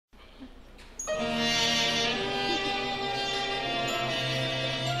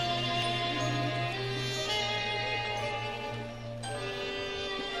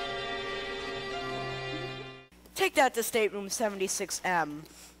Take that to stateroom 76M.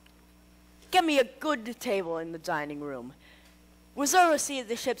 Get me a good table in the dining room. Reserve a seat at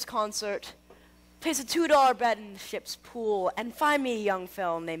the ship's concert. Place a $2 bet in the ship's pool, and find me a young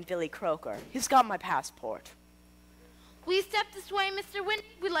fellow named Billy Crocker. He's got my passport. Will you step this way, Mr. Whitney?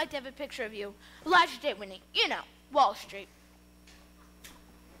 We'd like to have a picture of you. Elijah J. Whitney, you know, Wall Street.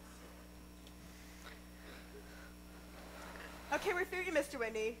 Okay, we're through you, Mr.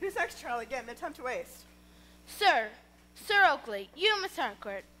 Whitney. Who's next, Charlie? Again, no time to waste. Sir Oakleigh, you, Miss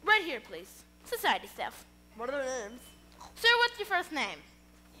Harcourt. Right here, please. Society stuff. What are their names? Sir, what's your first name?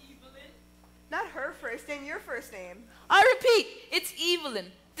 Evelyn? Not her first name, your first name. I repeat, it's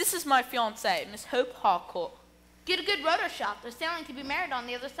Evelyn. This is my fiancée, Miss Hope Harcourt. Get a good rotor shot. They're sailing to be married on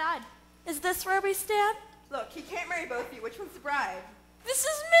the other side. Is this where we stand? Look, he can't marry both of you. Which one's the bride? This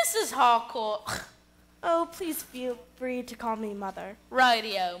is Mrs. Harcourt. Oh, please feel free to call me Mother.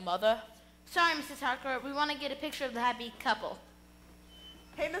 Radio, Mother. Sorry, Mrs. Harcourt. We want to get a picture of the happy couple.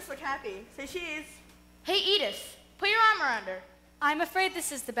 Hey, Miss Look Happy. Say cheese. Hey, Edith. Put your arm around her. I'm afraid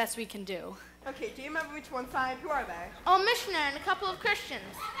this is the best we can do. Okay, do you remember which one side? Who are they? Oh, missionary and a couple of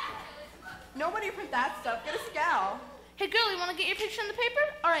Christians. Nobody print that stuff. Get us a gal. Hey, girl, you want to get your picture in the paper?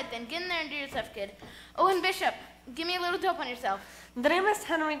 All right, then. Get in there and do your stuff, kid. Oh, and Bishop, give me a little dope on yourself. The name is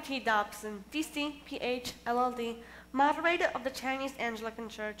Henry T. Dobson, D.C., Ph., LLD, moderator of the Chinese Anglican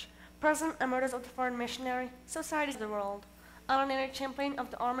Church, President Emeritus of the Foreign Missionary Society of the World, honorary champion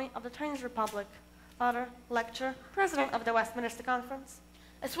of the Army of the Chinese Republic, author, lecturer, President of the Westminster Conference.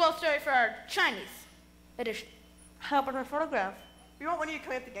 A swell story for our Chinese edition. How about my photograph? We want one of you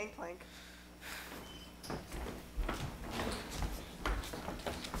coming up the gangplank.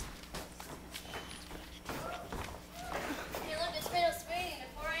 Hey, look, it's Reno, Sweeney, the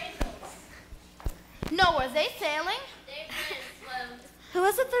Four Angels. No, are they sailing? They've been flown. Who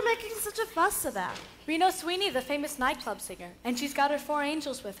is it they're making such a fuss about? Reno Sweeney, the famous nightclub singer, and she's got her 4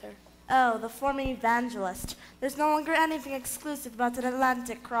 angels with her. Oh, the former evangelist. There's no longer anything exclusive about an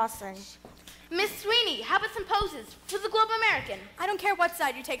Atlantic crossing. Miss Sweeney, how about some poses for the Globe American? I don't care what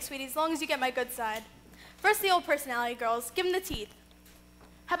side you take, sweetie, as long as you get my good side. First, the old personality girls. Give them the teeth.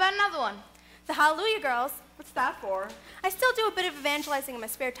 How about another one? The Hallelujah girls. What's that for? I still do a bit of evangelizing in my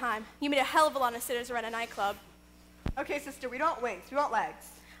spare time. You meet a hell of a lot of sitters around a nightclub. Okay, sister, we don't want wings. We want legs.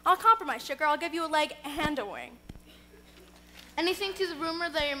 I'll compromise, sugar. I'll give you a leg and a wing. Anything to the rumor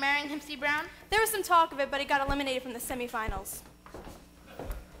that you're marrying him, C. Brown? There was some talk of it, but he got eliminated from the semifinals.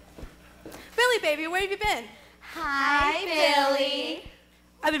 Billy, baby, where have you been? Hi, Billy.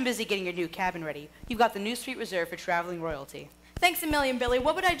 I've been busy getting your new cabin ready. You've got the new suite reserved for traveling royalty. Thanks a million, Billy.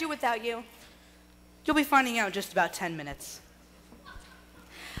 What would I do without you? You'll be finding out in just about 10 minutes.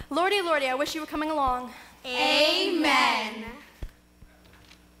 Lordy, Lordy, I wish you were coming along. Amen.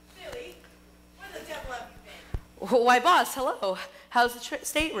 Billy, where the devil have you been? Why, boss, hello. How's the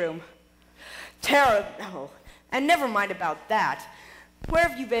stateroom? Terrible. And never mind about that. Where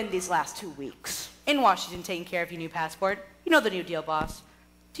have you been these last 2 weeks? In Washington, taking care of your new passport. You know the new deal, boss.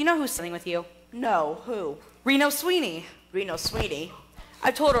 Do you know who's sailing with you? No, who? Reno Sweeney. Reno Sweeney.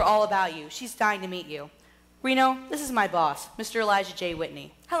 I've told her all about you. She's dying to meet you. Reno, this is my boss, Mr. Elijah J.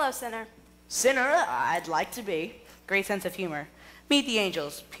 Whitney. Hello, sinner. Sinner, I'd like to be. Great sense of humor. Meet the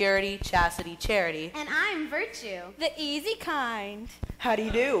angels. Purity, chastity, charity. And I'm Virtue. The easy kind. How do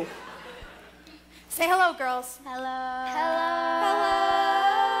you do? Say hello, girls. Hello.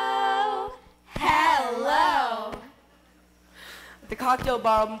 Hello. Hello. The cocktail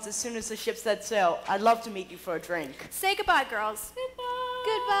bar opens as soon as the ship sets sail. I'd love to meet you for a drink. Say goodbye, girls.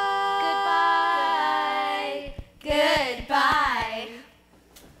 Goodbye. Goodbye.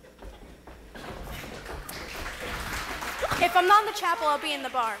 If I'm not in the chapel, I'll be in the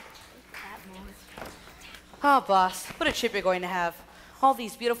bar. Oh, boss, what a trip you're going to have. All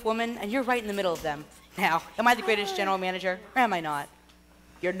these beautiful women, and you're right in the middle of them. Now, am I the greatest general manager, or am I not?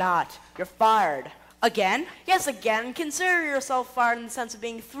 You're not. You're fired. Again? Yes, again. Consider yourself fired in the sense of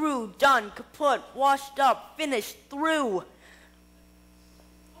being through, done, kaput, washed up, finished, through.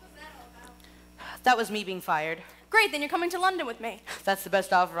 That was me being fired. Great, then you're coming to London with me. That's the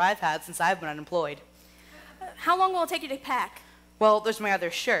best offer I've had since I've been unemployed. How long will it take you to pack? Well, there's my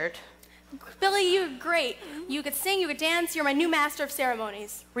other shirt. Billy, you're great. You could sing, you could dance, you're my new master of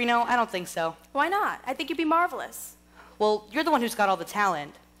ceremonies. Reno, I don't think so. Why not? I think you'd be marvelous. Well, you're the one who's got all the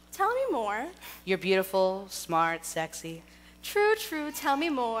talent. Tell me more. You're beautiful, smart, sexy. True, true. Tell me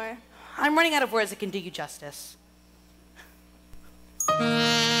more. I'm running out of words that can do you justice.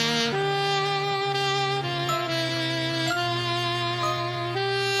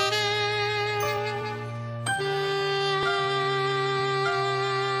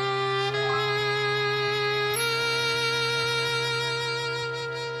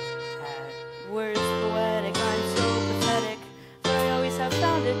 words poetic, I'm so pathetic, but I always have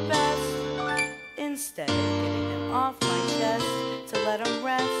found it best, instead of getting them off my chest, to let them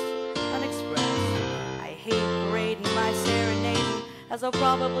rest unexpressed. I hate parading my serenading, as I'll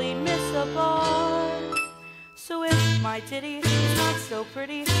probably miss a bar. So if my ditty is not so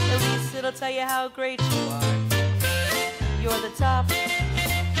pretty, at least it'll tell you how great you are. You're the top,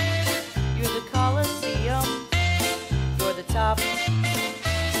 you're the Colosseum, you're the top,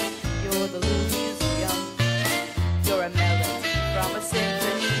 you're the Louvre Museum, you're a melody from a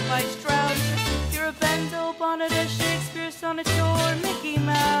symphony by Strauss, you're a bento bonnet, a Shakespeare sonnet, you're Mickey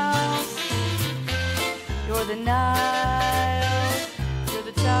Mouse, you're the Nile, you're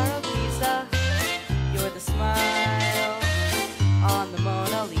the Tower of Pisa, you're the smile on the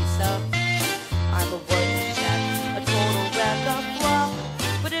Mona Lisa. I'm a worthless jack, a total wreck of flop.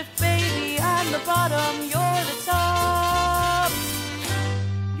 But if, baby, I'm the bottom, you're the top.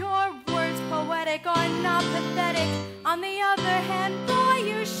 Your words poetic are not pathetic. On the other hand, boy,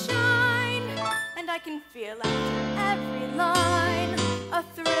 you shine. And I can feel after every line a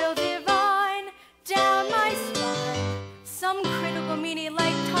thrill divine down my spine. Some critical meanie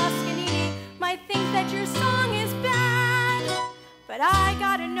like Toscanini might think that your song is bad, but I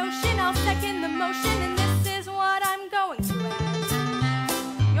got a notion, I'll second the motion, and this is what I'm going to add.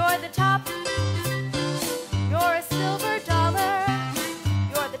 You're the top, you're a silver dollar,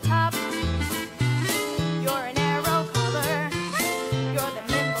 you're the top, you're an arrow color, you're the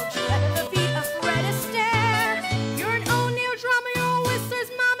nimble tread of the feet of Fred Astaire, you're an O'Neill drama, you're a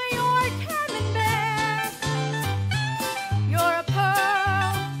Whistler's mama, you're a Cameraman, you're a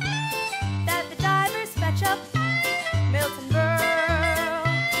pearl that the divers fetch up, Milton Berle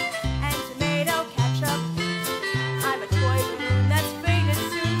and tomato ketchup. I'm a toy balloon that's fated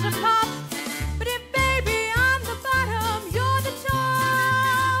soon to pop. But if, baby, I'm the bottom, you're the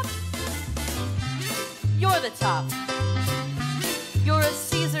top. You're the top. You're a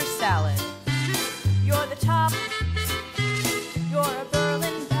Caesar salad. You're the top. You're a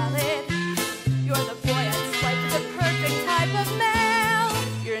Berlin ballad. You're the boy I'd swipe for the perfect type of male.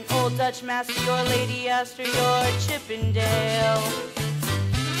 You're an old Dutch master, you're Lady Astor, you're Chippendale.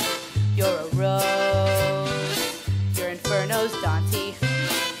 You're a rose, you're Inferno's Dante.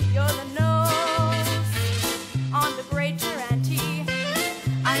 You're the nose on the great Durante.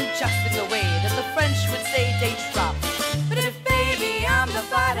 I'm just in the way that the French would say de trop. But if, baby, I'm the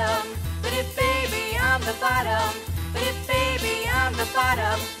bottom, but if, baby, I'm the bottom, but if, baby, I'm the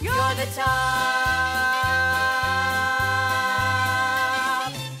bottom, you're the top.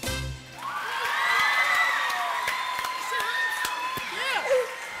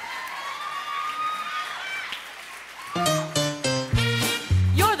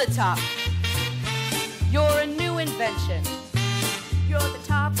 You're the top. You're a new invention. You're the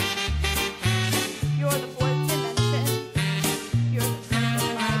top. You're the fourth dimension. You're the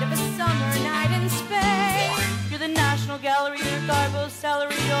twinkling light of a summer night in Spain. You're the National Gallery, your Garbo's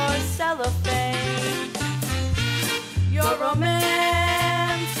celery, your cellophane. Your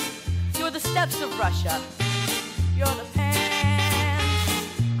romance. You're the steps of Russia. You're the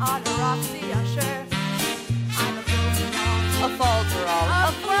pants on a Roxy Usher. I'm a broken A falterall,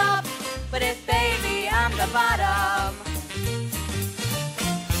 a flop. But if, baby, I'm the bottom,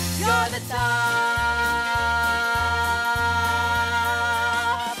 you're the top.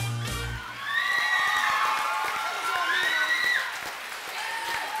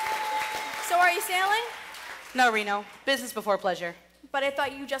 So are you sailing? No, Reno. Business before pleasure. But I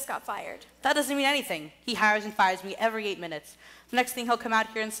thought you just got fired. That doesn't mean anything. He hires and fires me every 8 minutes. The next thing he'll come out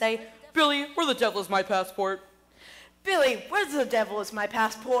here and say, Billy, where the devil is my passport? Billy, where's the devil is my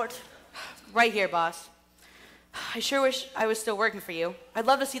passport? Right here, boss. I sure wish I was still working for you. I'd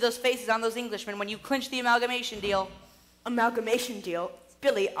love to see those faces on those Englishmen when you clinch the amalgamation deal. Amalgamation deal?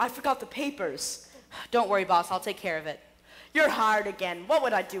 Billy, I forgot the papers. Don't worry, boss. I'll take care of it. You're hired again. What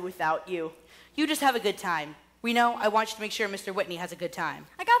would I do without you? You just have a good time. Reno, I want you to make sure Mr. Whitney has a good time.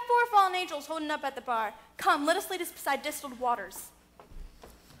 I got 4 fallen angels holding up at the bar. Come, let us lead us beside distilled waters.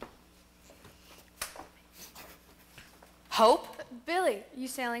 Hope? Billy, you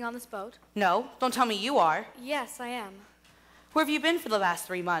sailing on this boat? No, don't tell me you are. Yes, I am. Where have you been for the last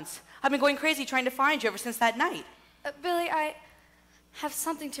 3 months? I've been going crazy trying to find you ever since that night. Billy, I have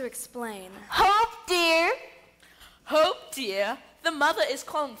something to explain. Hope, dear. Hope, dear. The mother is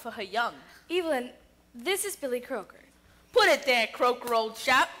calling for her young. Evelyn, this is Billy Crocker. Put it there, Crocker, old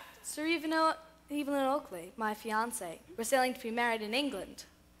chap. Sir Evelyn Oakleigh, my fiancé. We're sailing to be married in England.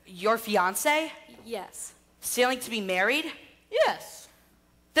 Your fiancé? Yes. Sailing to be married? Yes.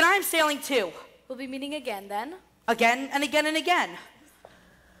 Then I'm sailing too. We'll be meeting again then. Again and again and again.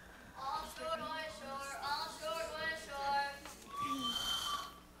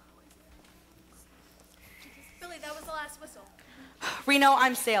 last whistle. Reno,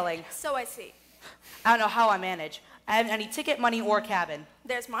 I'm sailing. So I see. I don't know how I manage. I haven't any ticket, money, or cabin.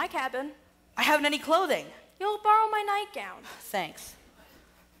 There's my cabin. I haven't any clothing. You'll borrow my nightgown. Thanks.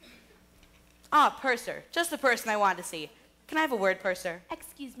 Ah, Purser. Just the person I wanted to see. Can I have a word, Purser?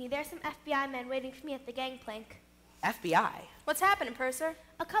 Excuse me, there's some FBI men waiting for me at the gangplank. FBI? What's happening, Purser?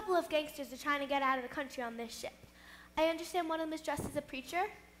 A couple of gangsters are trying to get out of the country on this ship. I understand one of them is dressed as a preacher.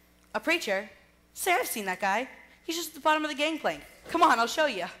 A preacher? Say, I've seen that guy. He's just at the bottom of the gangplank. Come on, I'll show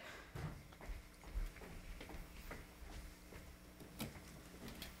you.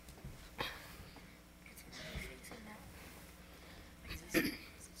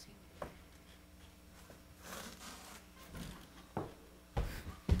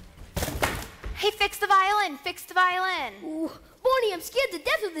 Hey, fix the violin! Fix the violin! Ooh, Bonnie, I'm scared to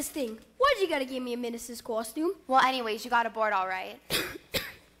death of this thing. Why'd you gotta give me a minister's costume? Well, anyways, you got aboard all right.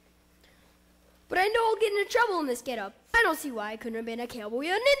 But I know I'll get into trouble in this getup. I don't see why I couldn't have been a cowboy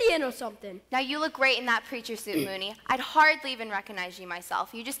or an Indian or something. Now, you look great in that preacher suit, Mooney. I'd hardly even recognize you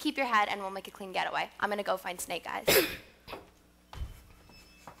myself. You just keep your head and we'll make a clean getaway. I'm gonna go find Snake Eyes.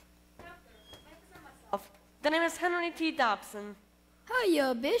 The name is Henry T. Dobson.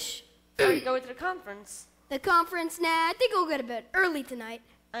 Hiya, Bish. Are you going to the conference? The conference? Nah, I think I'll go to bed early tonight.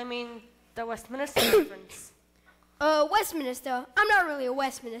 I mean, the Westminster conference. Westminster. I'm not really a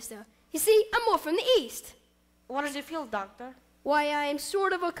Westminster. You see, I'm more from the East. What does you feel, Doctor? Why, I'm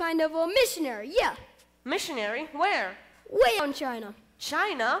sort of a kind of a missionary, yeah. Missionary? Where? Way out in China.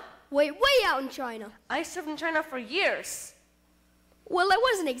 China? Way out in China. I served in China for years. Well, I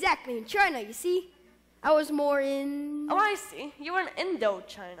wasn't exactly in China, you see. I was more in... Oh, I see. You were in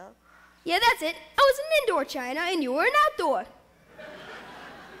Indo-China. Yeah, that's it. I was in indoor China, and you were in outdoor.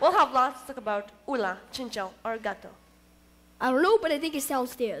 We'll have lots to talk about ula, chinchou, or gato. I don't know, but I think it's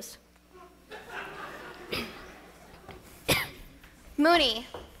downstairs. Mooney.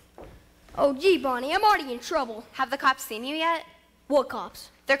 Oh, gee, Bonnie, I'm already in trouble. Have the cops seen you yet? What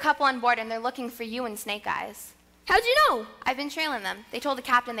cops? They're a couple on board, and they're looking for you and Snake Eyes. How'd you know? I've been trailing them. They told the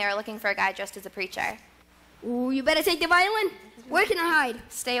captain they were looking for a guy dressed as a preacher. Ooh, you better take the violin. Where can I hide?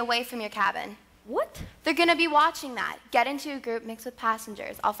 Stay away from your cabin. What? They're gonna be watching that. Get into a group, mix with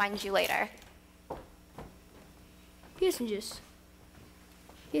passengers. I'll find you later. Passengers.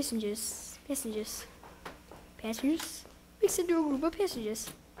 Passengers. Passengers. Passengers. Mix into a group of passengers.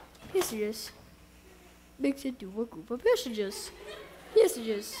 Passengers. Mix into a group of passengers.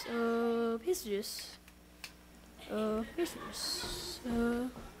 Passengers. Passengers. Passengers.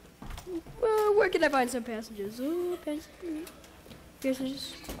 Where can I find some passengers?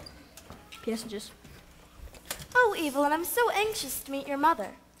 Passengers. Passengers. Oh, Evelyn, I'm so anxious to meet your mother.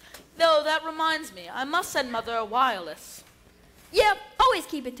 Though, that reminds me, I must send Mother a wireless. Yep, always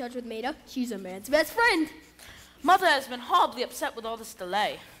keep in touch with Maida. She's a man's best friend. Mother has been horribly upset with all this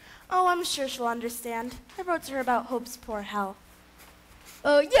delay. Oh, I'm sure she'll understand. I wrote to her about Hope's poor health.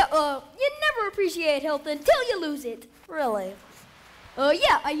 You never appreciate health until you lose it. Really?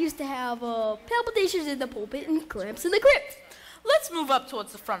 I used to have, palpitations in the pulpit and cramps in the crypt. Let's move up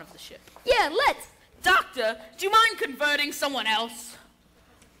towards the front of the ship. Yeah, let's. Doctor, do you mind converting someone else?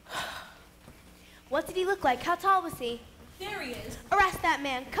 What did he look like? How tall was he? There he is. Arrest that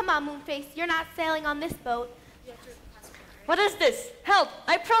man. Come on, Moonface. You're not sailing on this boat. What is this? Help!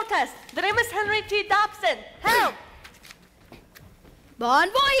 I protest! The name is Henry T. Dobson! Help! Bon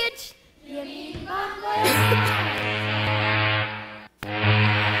voyage!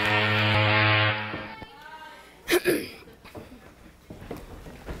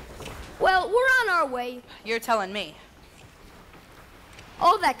 Well, we're on our way. You're telling me.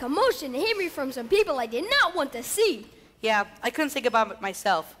 All that commotion hit me from some people I did not want to see. Yeah, I couldn't say goodbye to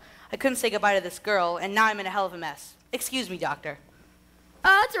myself. I couldn't say goodbye to this girl, and now I'm in a hell of a mess. Excuse me, Doctor.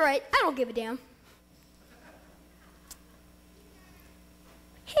 That's all right. I don't give a damn.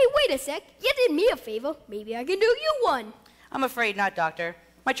 Hey, wait a sec. You did me a favor. Maybe I can do you one. I'm afraid not, Doctor.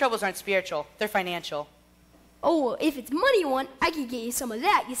 My troubles aren't spiritual. They're financial. Oh, well, if it's money you want, I can get you some of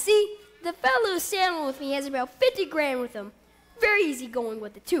that. You see, the fellow who's sailing with me has about 50 grand with him. Very easy going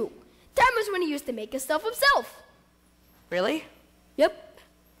with it, too. Time was when he used to make his stuff himself. Really? Yep.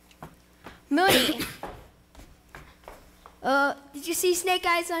 Mooney. Did you see Snake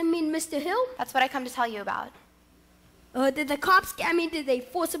Eyes, Mr. Hill? That's what I come to tell you about. Did the cops, did they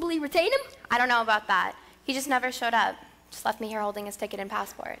forcibly retain him? I don't know about that. He just never showed up. Just left me here holding his ticket and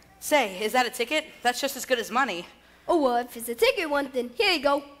passport. Say, is that a ticket? That's just as good as money. Oh, well, if it's a ticket one, then here you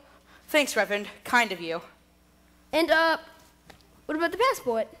go. Thanks, Reverend. Kind of you. And, what about the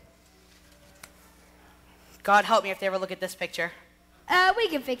passport? God help me if they ever look at this picture. We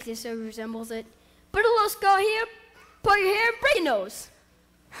can fix it so it resembles it. Put a little scar here, Part your hair and break your nose.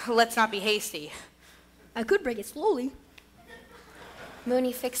 Let's not be hasty. I could break it slowly.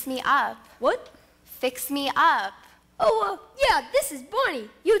 Mooney, fix me up. What? Fix me up. Oh, yeah, this is Bonnie.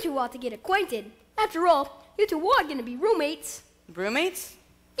 You two ought to get acquainted. After all, you two are going to be roommates. Roommates?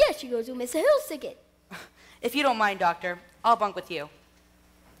 Yeah, she goes with Mr. Hill's ticket. If you don't mind, Doctor, I'll bunk with you.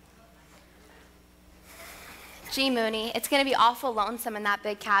 Gee, Mooney, it's going to be awful lonesome in that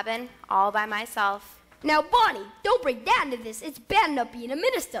big cabin, all by myself. Now, Bonnie, don't break down to this. It's bad enough being a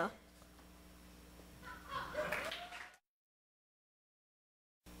minister.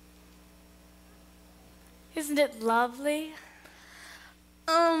 Isn't it lovely?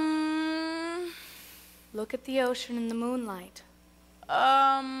 Look at the ocean in the moonlight.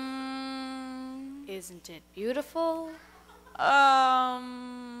 Isn't it beautiful? A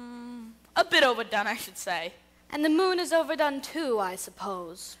bit overdone, I should say. And the moon is overdone too, I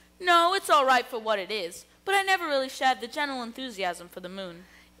suppose. No, it's all right for what it is, but I never really shared the general enthusiasm for the moon.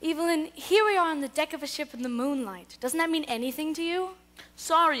 Evelyn, here we are on the deck of a ship in the moonlight. Doesn't that mean anything to you?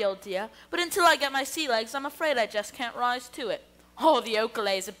 Sorry, old dear, but until I get my sea legs, I'm afraid I just can't rise to it. Oh, the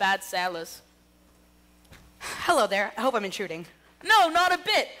Oakleighs are bad sailors. Hello there. I hope I'm intruding. No, not a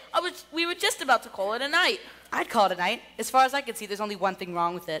bit. We were just about to call it a night. I'd call it a night. As far as I can see, there's only one thing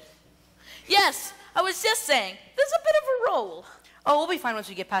wrong with it. Yes, I was just saying, there's a bit of a roll. Oh, we'll be fine once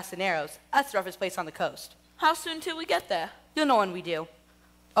we get past the Narrows. That's the roughest place on the coast. How soon till we get there? You'll know when we do.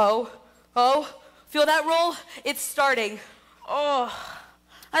 Oh, feel that roll? It's starting. Oh,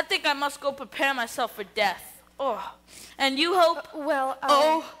 I think I must go prepare myself for death. Oh, and you, Hope?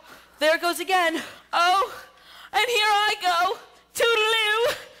 Oh, there it goes again. Oh, and here I go.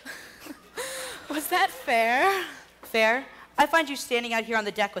 Toodaloo. Was that fair? Fair? I find you standing out here on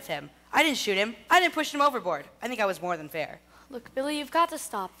the deck with him. I didn't shoot him. I didn't push him overboard. I think I was more than fair. Look, Billy, you've got to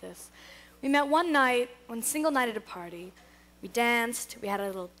stop this. We met one night, one single night at a party. We danced, we had a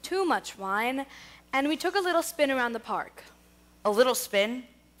little too much wine, and we took a little spin around the park. A little spin?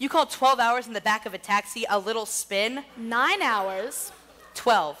 You call 12 hours in the back of a taxi a little spin? 9 hours.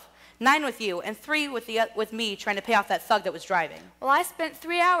 12. 9 with you, and 3 with me trying to pay off that thug that was driving. Well, I spent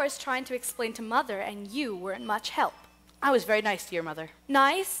 3 hours trying to explain to Mother, and you weren't much help. I was very nice to your mother.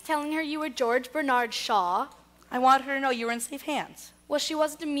 Nice? Telling her you were George Bernard Shaw? I wanted her to know you were in safe hands. Well, she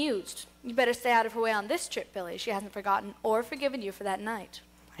wasn't amused. You better stay out of her way on this trip, Billy. She hasn't forgotten or forgiven you for that night.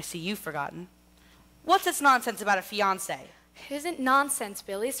 I see you've forgotten. What's this nonsense about a fiancé? It isn't nonsense,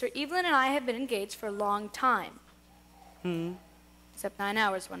 Billy. Sir Evelyn and I have been engaged for a long time. Except 9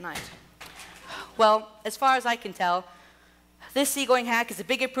 hours one night. Well, as far as I can tell, this seagoing hack is a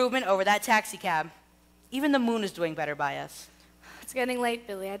big improvement over that taxi cab. Even the moon is doing better by us. It's getting late,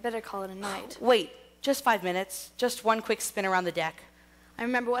 Billy. I'd better call it a night. Wait, just 5 minutes. Just one quick spin around the deck. I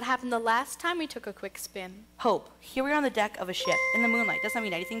remember what happened the last time we took a quick spin. Hope, here we are on the deck of a ship in the moonlight. Doesn't that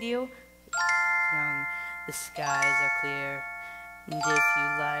mean anything to you? Young, the skies are clear. And if you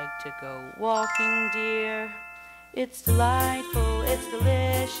like to go walking, dear, it's delightful, it's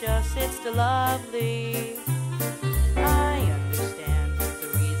delicious, it's lovely. I understand the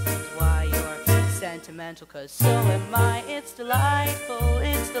reasons why you're sentimental, 'cause so am I. It's delightful,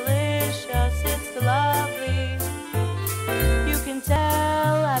 it's delicious, it's lovely. You can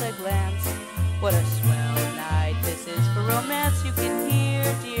tell at a glance what a swell night this is for romance. You can hear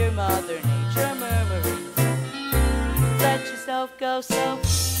dear Mother Nature murmuring. Let yourself go so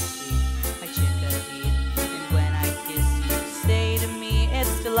sweet, my chickadee. And when I kiss you, say to me,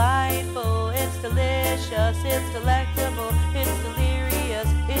 it's delightful, it's delicious, it's delectable, it's delirious,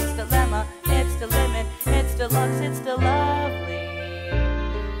 it's dilemma, it's the limit, it's deluxe, it's the lovely.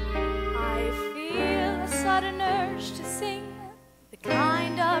 I feel a sudden urge to sing, the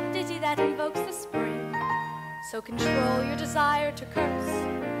kind of ditty that invokes the spring. So control your desire to curse,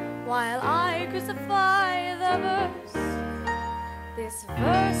 while I crucify the verse. This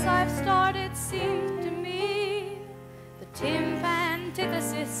verse I've started seemed to me the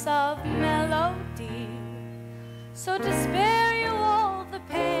antithesis of melody. So to spare you all the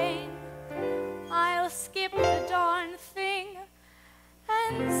pain, I'll skip the darn thing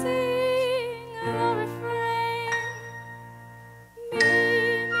and sing the refrain. Me,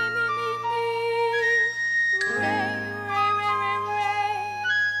 me, me, me, me, ray, ray, ray, ray, ray,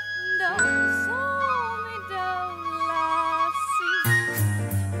 do, sol, mi, do, la, si.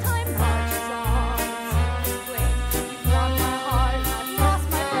 Time marches on its way. You've won my heart and I've lost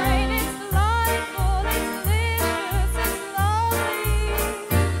my brain. It's delightful, it's delicious, it's lovely.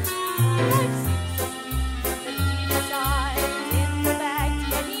 Life seems so sweet, the deed is in the bag to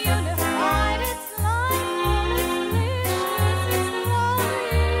get you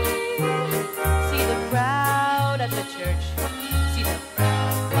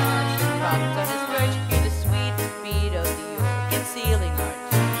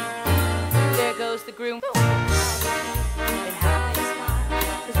groom. It happens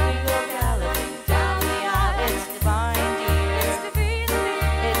as we go galloping down the aisle. It's divine, dear.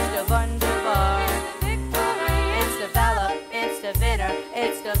 It's the wunderbar. It's the valor. It's the winner.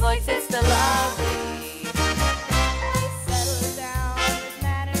 It's the voice. It's the lovely. Settle down as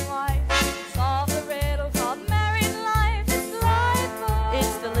man and wife. Solve the riddle called married life. It's delightful.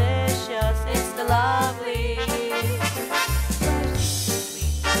 It's delicious. It's the lovely.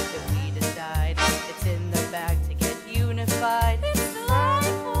 It's in the bag to get unified. It's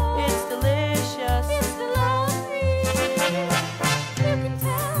delightful. It's delicious. It's the lovely. You can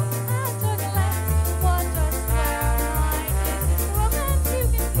tell at a glance what a square line is. It's romance. You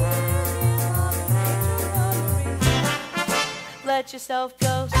can feel in love and nature flowering. Let yourself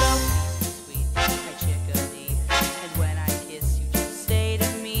go, so sweet, my chickadee. And when I kiss you, just say to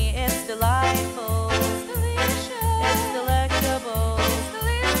me, it's delightful. It's delicious. It's delectable. It's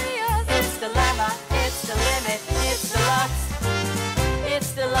delirious. It's the lemma. It's the limit. It's the lux.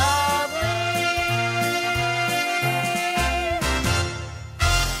 It's the lovely.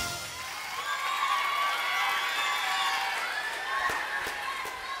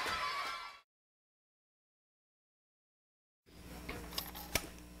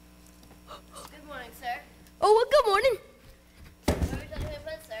 Good morning, sir. Oh, well, good morning. Where would you like me to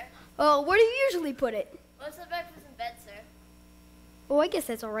put it, sir? Oh, where do you usually put it? Most of the breakfast in bed, sir. Oh, I guess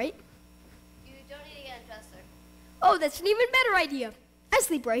that's all right. You don't need to get undressed, sir. Oh, that's an even better idea. I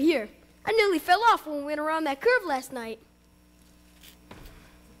sleep right here. I nearly fell off when we went around that curve last night.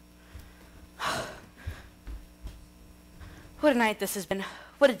 What a night this has been.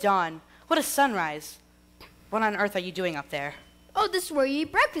 What a dawn. What a sunrise. What on earth are you doing up there? Oh, this is where you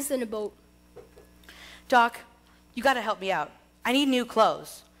eat breakfast in a boat. Doc, you gotta help me out. I need new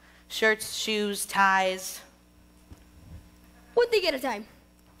clothes. Shirts, shoes, ties. One thing at a time.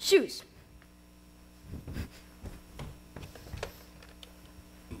 Shoes.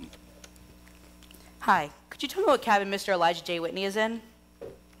 Hi, could you tell me what cabin Mr. Elijah J. Whitney is in?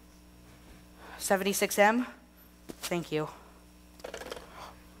 76M? Thank you.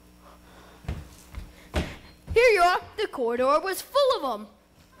 Here you are. The corridor was full of them.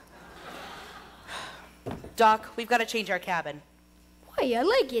 Doc, we've got to change our cabin. Why, I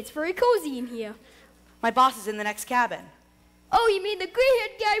like it. It's very cozy in here. My boss is in the next cabin. Oh, you mean the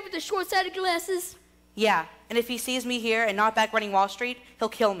gray-haired guy with the short-sighted glasses? Yeah, and if he sees me here and not back running Wall Street, he'll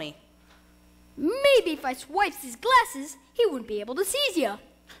kill me. Maybe if I swipes his glasses, he wouldn't be able to seize you.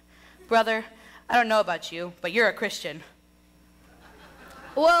 Brother, I don't know about you, but you're a Christian.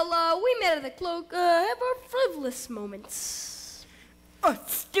 Well, we met at the cloak, have our frivolous moments. Oh,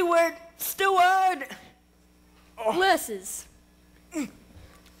 Steward! Steward! Oh. Glasses.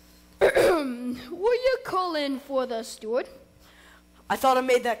 Were you calling for the steward? I thought I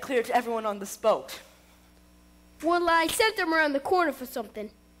made that clear to everyone on this boat. Well, I sent them around the corner for something.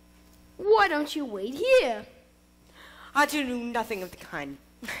 Why don't you wait here? I do nothing of the kind.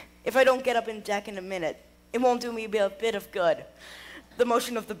 If I don't get up in deck in a minute, it won't do me a bit of good. The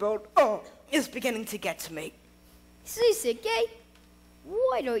motion of the boat, is beginning to get to me. Seasick, eh?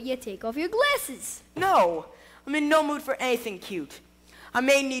 Why don't you take off your glasses? No, I'm in no mood for anything cute. I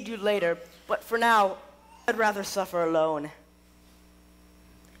may need you later, but for now, I'd rather suffer alone.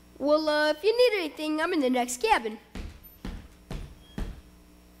 Well, if you need anything, I'm in the next cabin.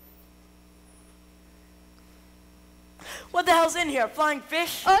 What the hell's in here, flying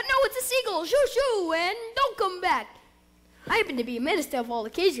fish? No, it's a seagull. Shoo, shoo, and don't come back. I happen to be a minister of all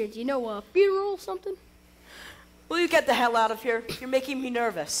occasions. You know, a funeral or something? Will you get the hell out of here? You're making me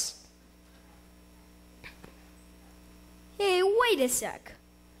nervous. Hey, wait a sec.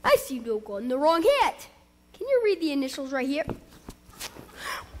 I seem to have gotten the wrong hat. Can you read the initials right here?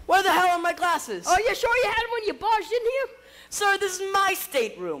 Where the hell are my glasses? Are you sure you had them when you barged in here? Sir, this is my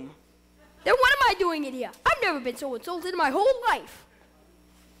stateroom. Then what am I doing in here? I've never been so insulted in my whole life.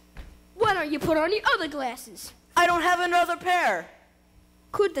 Why don't you put on your other glasses? I don't have another pair.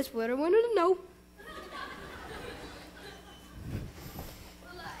 Good, that's what I wanted to know.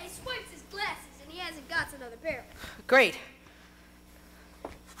 Well, I swiped his glasses and he hasn't got another pair. Great.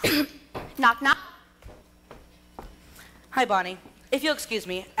 Knock, knock. Hi, Bonnie. If you'll excuse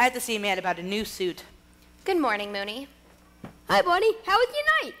me, I had to see a man about a new suit. Good morning, Mooney. Hi, Bonnie. How was your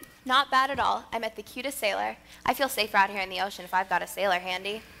night? Not bad at all. I met the cutest sailor. I feel safer out here in the ocean if I've got a sailor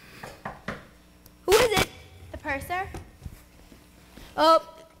handy. Who is it? The purser?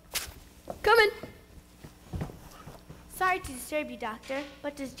 Come in. Sorry to disturb you, Doctor,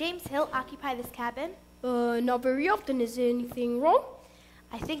 but does James Hill occupy this cabin? Not very often. Is there anything wrong?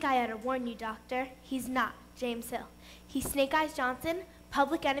 I think I ought to warn you, Doctor. He's not James Hill. He's Snake Eyes Johnson,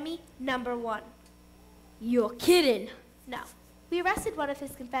 public enemy #1. You're kidding. No. We arrested one of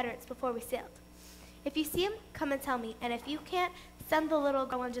his Confederates before we sailed. If you see him, come and tell me. And if you can't, send the little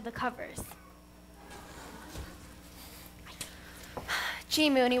girl under the covers. Gee,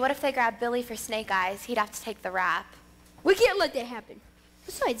 Mooney, what if they grab Billy for Snake Eyes? He'd have to take the rap. We can't let that happen.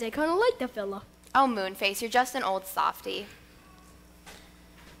 Besides, I kind of like the fella. Oh, Moonface, you're just an old softy.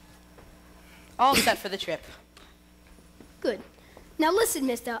 All set for the trip. Good. Now listen,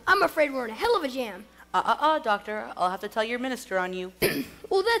 mister, I'm afraid we're in a hell of a jam. Doctor. I'll have to tell your minister on you.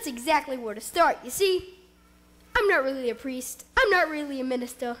 Well, that's exactly where to start, you see? I'm not really a priest. I'm not really a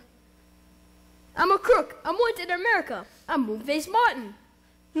minister. I'm a crook. I'm wanted in America. I'm Moonface Martin.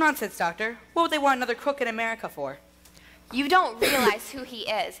 Nonsense, Doctor. What would they want another crook in America for? You don't realize who he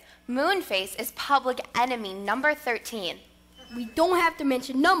is. Moonface is public enemy number 13. We don't have to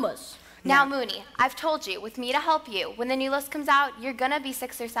mention numbers. Now, Mooney, I've told you, with me to help you, when the new list comes out, you're gonna be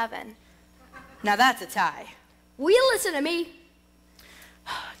 6 or 7. Now that's a tie. Will you listen to me?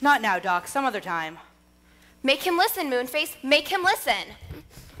 Not now, Doc. Some other time. Make him listen, Moonface. Make him listen.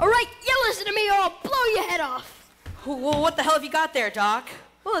 All right, you listen to me or I'll blow your head off. Well, what the hell have you got there, Doc?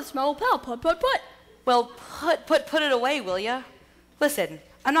 Well, it's my old pal, Put. Well, put it away, will ya? Listen,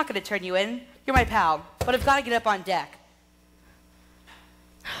 I'm not going to turn you in. You're my pal, but I've got to get up on deck.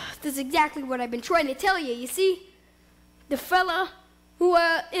 That's exactly what I've been trying to tell you, you see? The fella who,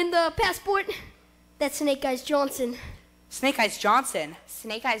 in the passport, that's Snake Eyes Johnson. Snake Eyes Johnson?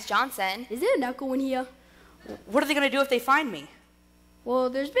 Snake Eyes Johnson? Is there a knuckle in here? What are they going to do if they find me? Well,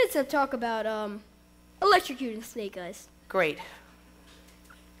 there's been some talk about, electrocuting Snake Eyes. Great.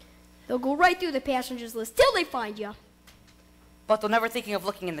 They'll go right through the passengers list till they find you. But they're never thinking of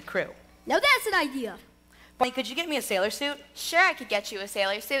looking in the crew. Now that's an idea. Bonnie, could you get me a sailor suit? Sure, I could get you a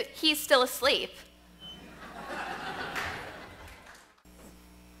sailor suit. He's still asleep.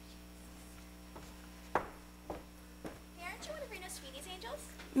 Hey, aren't you one of Reno Sweeney's angels?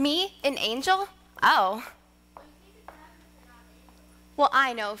 Me? An angel? Oh. Well,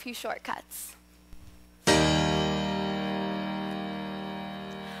 I know a few shortcuts.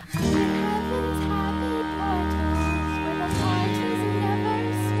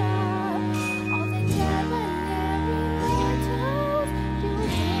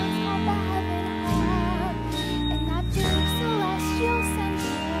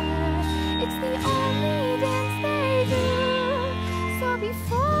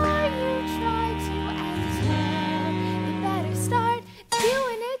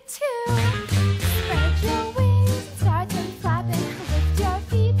 Doing it too.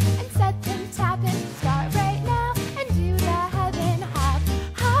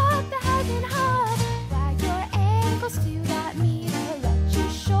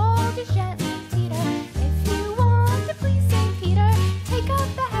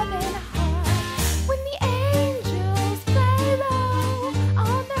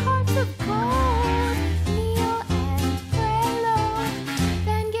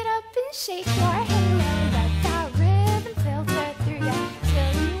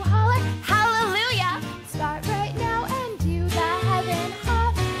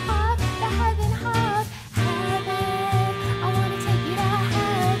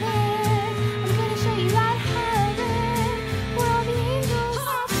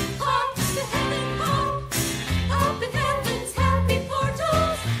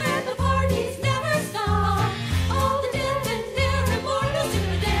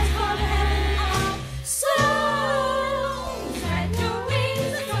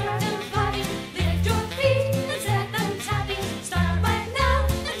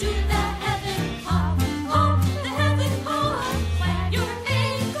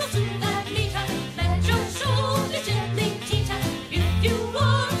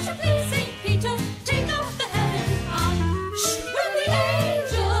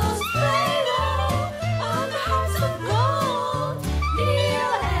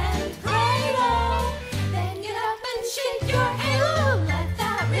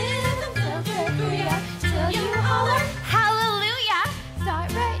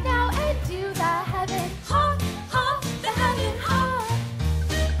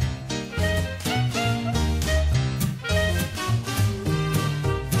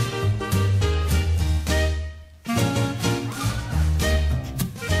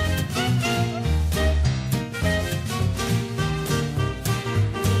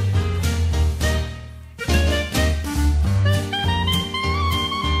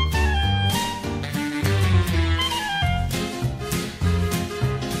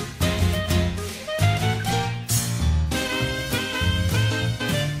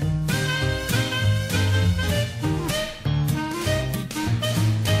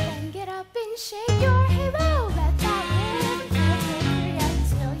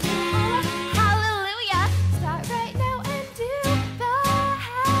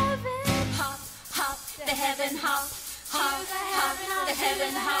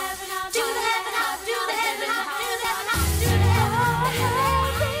 hop, hop, do the heaven hop, do the heaven hop, do the heaven hop, do the heaven hop.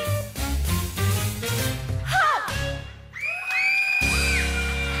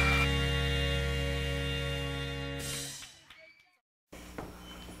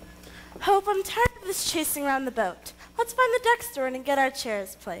 Hope, I'm tired of this chasing around the boat. Let's find the deck steward and get our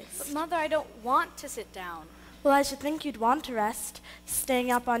chairs placed. But Mother, I don't want to sit down. Well, I should think you'd want to rest,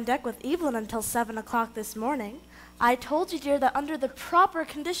 staying up on deck with Evelyn until 7 o'clock this morning. I told you, dear, that under the proper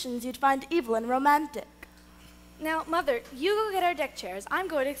conditions you'd find Evelyn romantic. Now, Mother, you go get our deck chairs. I'm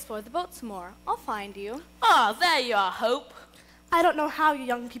going to explore the boat some more. I'll find you. Ah, there you are, Hope. I don't know how you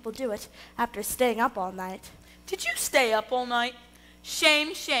young people do it after staying up all night. Did you stay up all night?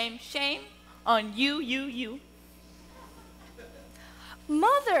 Shame, shame, shame on you.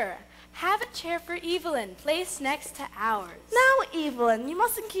 Mother, have a chair for Evelyn, placed next to ours. Now, Evelyn, you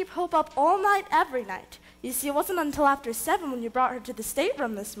mustn't keep Hope up all night every night. You see, it wasn't until after 7 when you brought her to the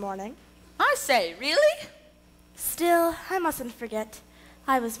stateroom this morning. I say, really? Still, I mustn't forget.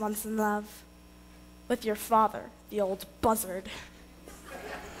 I was once in love with your father, the old buzzard.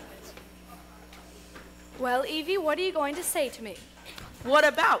 Well, Evie, what are you going to say to me? What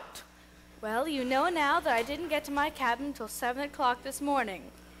about? Well, you know now that I didn't get to my cabin until 7 o'clock this morning.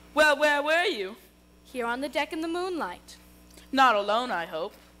 Well, where were you? Here on the deck in the moonlight. Not alone, I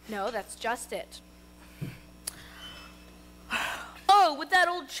hope. No, that's just it. Oh, with that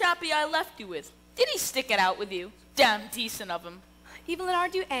old chappie I left you with. Did he stick it out with you? Damn decent of him. Evelyn,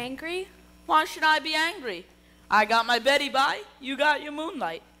 aren't you angry? Why should I be angry? I got my Betty by, you got your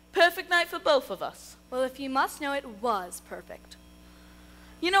moonlight. Perfect night for both of us. Well, if you must know, it was perfect.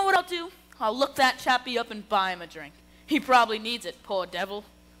 You know what I'll do? I'll look that chappie up and buy him a drink. He probably needs it, poor devil.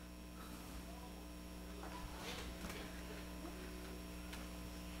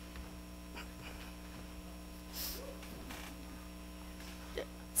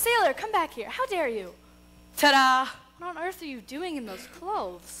 Sailor, come back here. How dare you? Ta-da! What on earth are you doing in those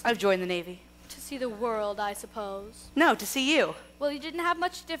clothes? I've joined the Navy. To see the world, I suppose. No, to see you. Well, you didn't have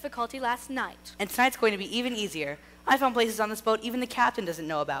much difficulty last night. And tonight's going to be even easier. I found places on this boat even the captain doesn't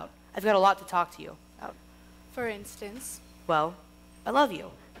know about. I've got a lot to talk to you about. For instance? Well, I love you.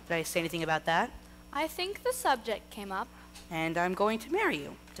 Did I say anything about that? I think the subject came up. And I'm going to marry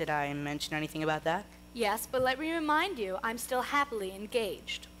you. Did I mention anything about that? Yes, but let me remind you, I'm still happily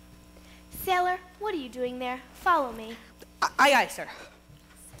engaged. Sailor, what are you doing there? Follow me. Aye, sir.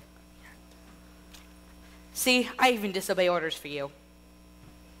 See, I even disobey orders for you.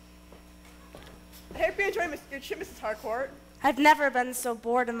 I hope you enjoy your ship, Mrs. Harcourt. I've never been so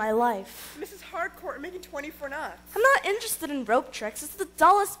bored in my life. Mrs. Harcourt, I'm making 24 knots. I'm not interested in rope tricks. It's the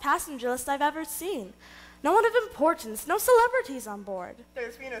dullest passenger list I've ever seen. No one of importance, no celebrities on board.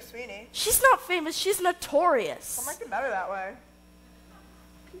 There's Reno Sweeney. She's not famous, she's notorious. I'll make it better that way.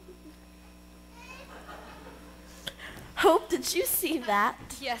 Hope, did you see that?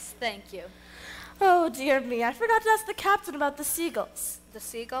 Yes, thank you. Oh, dear me, I forgot to ask the captain about the seagulls. The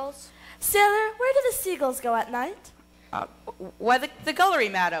seagulls? Sailor, where do the seagulls go at night? Why, the gullery,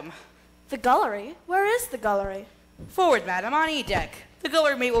 madam. The gullery? Where is the gullery? Forward, madam, on E-deck. The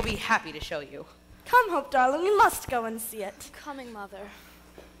gullery mate will be happy to show you. Come, Hope, darling, we must go and see it. Coming, Mother.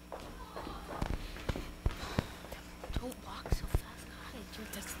 Don't walk so fast. I do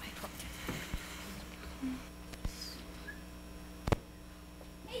this way.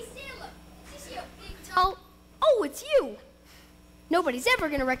 Hey, Sailor, is this you, big tall? Oh, it's you. Nobody's ever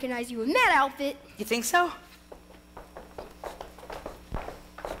gonna recognize you in that outfit. You think so?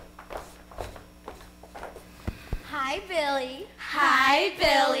 Hi, Billy. Hi,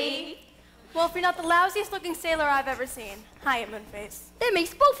 Billy. Well, if you're not the lousiest looking sailor I've ever seen. Hi, Moonface. That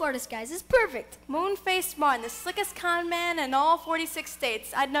makes both our disguises perfect. Moonface Martin, the slickest con man in all 46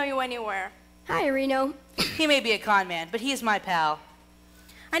 states. I'd know you anywhere. Hi, Reno. He may be a con man, but he's my pal.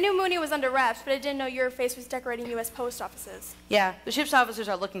 I knew Mooney was under wraps, but I didn't know your face was decorating U.S. post offices. Yeah, the ship's officers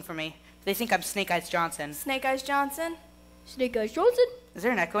are looking for me. They think I'm Snake Eyes Johnson. Snake Eyes Johnson? Snake Eyes Johnson? Is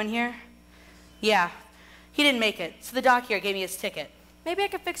there an echo in here? Yeah. He didn't make it, so the dock here gave me his ticket. Maybe I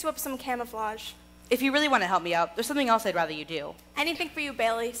could fix you up some camouflage. If you really want to help me out, there's something else I'd rather you do. Anything for you,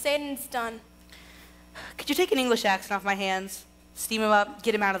 Bailey. Say it and it's done. Could you take an English accent off my hands? Steam him up,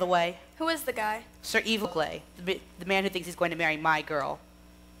 get him out of the way. Who is the guy? Sir Oakleigh, the man who thinks he's going to marry my girl.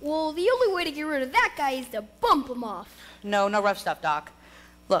 Well, the only way to get rid of that guy is to bump him off. No rough stuff, Doc.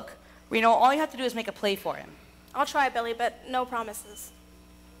 Look, Reno, all you have to do is make a play for him. I'll try, Billy, but no promises.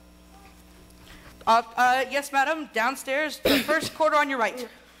 Yes, madam. Downstairs, the first quarter on your right.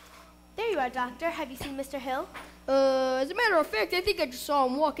 There you are, Doctor. Have you seen Mr. Hill? As a matter of fact, I think I just saw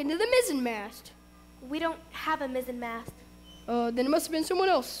him walk into the mizzen mast. We don't have a mizzen mast. Then it must have been someone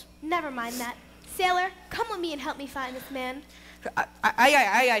else. Never mind that. Sailor, come with me and help me find this man.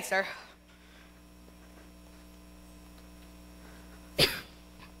 Aye, sir.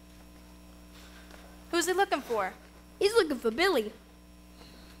 Who's he looking for? He's looking for Billy.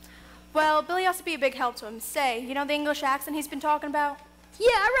 Well, Billy has to be a big help to him. Say, you know the English accent he's been talking about? Yeah,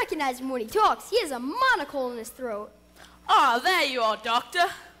 I recognize him when he talks. He has a monocle in his throat. Ah, there you are, Doctor.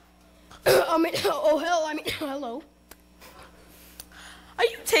 Hello. Are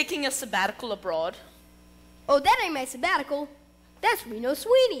you taking a sabbatical abroad? Oh, that ain't my sabbatical. That's Reno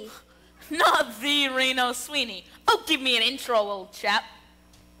Sweeney. Not the Reno Sweeney. Oh, give me an intro, old chap.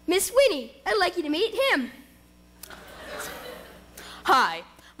 Miss Sweeney, I'd like you to meet him. Hi,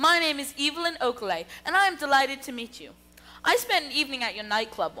 my name is Evelyn Oakleigh, and I am delighted to meet you. I spent an evening at your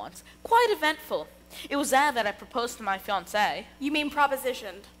nightclub once. Quite eventful. It was there that I proposed to my fiancée. You mean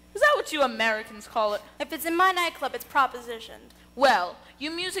propositioned? Is that what you Americans call it? If it's in my nightclub, it's propositioned. Well,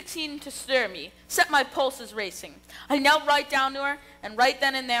 your music seemed to stir me, set my pulses racing. I knelt right down to her, and right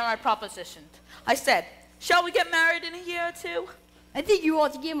then and there I propositioned. I said, shall we get married in a year or two? I think you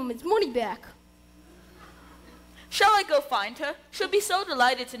ought to give him his money back. Shall I go find her? She'll be so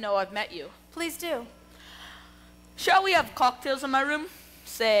delighted to know I've met you. Please do. Shall we have cocktails in my room?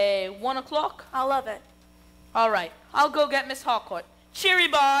 Say 1 o'clock? I'll love it. All right, I'll go get Miss Harcourt. Cheery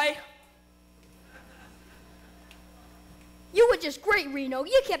bye. You were just great, Reno.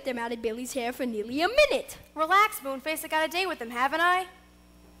 You kept him out of Billy's hair for nearly a minute. Relax, Moonface. I got a date with him, haven't I?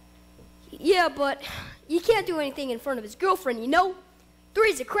 Yeah, but you can't do anything in front of his girlfriend, you know?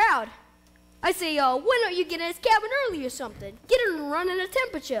 Three's a crowd. I say, why don't you get in his cabin early or something? Get him to run in a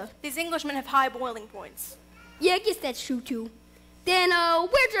temperature. These Englishmen have high boiling points. Yeah, I guess that's true, too. Then,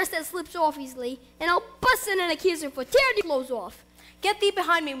 wear a dress that slips off easily, and I'll bust in and accuse him for tearing the clothes off. Get thee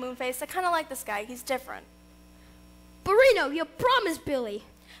behind me, Moonface. I kind of like this guy. He's different. But Reno, you promised Billy.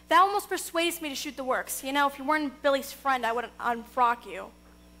 That almost persuades me to shoot the works. You know, if you weren't Billy's friend, I wouldn't unfrock you.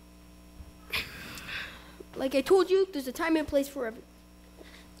 Like I told you, there's a time and place for everything.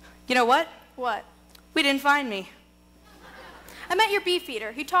 You know what? What? We didn't find me. I met your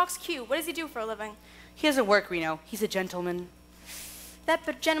beefeater. He talks cute. What does he do for a living? He doesn't work, Reno. He's a gentleman.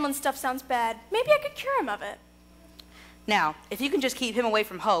 That gentleman stuff sounds bad. Maybe I could cure him of it. Now, if you can just keep him away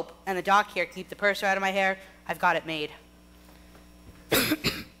from Hope, and the doc here can keep the purser out of my hair, I've got it made.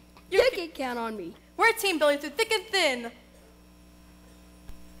 You can count on me. We're a team, Billy, through thick and thin.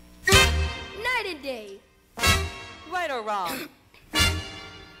 Night and day. Right or wrong?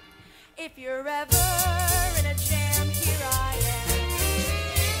 If you're ever in a jam, here I am.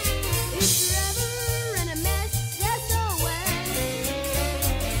 If you're ever in a mess, SOS.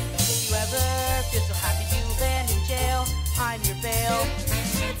 If you ever feel so happy you land in jail, I'm your bail.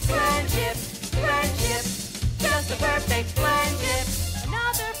 It's friendship, friendship, just the perfect friendship.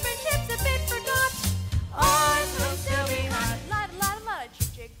 Another friendship's a bit forgot. Ours will still be hot. La-da-la-da-la,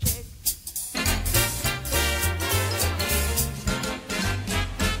 jig-jig-jig.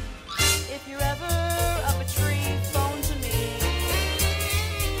 If you're ever up a tree, phone to me.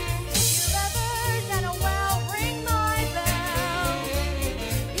 If you're ever down a well, ring my bell.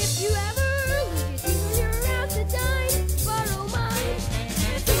 If you ever lose your teeth, you're out to dine, borrow mine.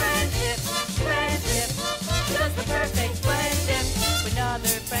 It's friendship, friendship, just the perfect friendship. When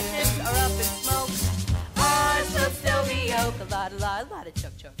other friendships are up in smoke, ours will still be oak. A lot of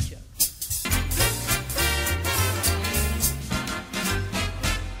chug, chug, chug.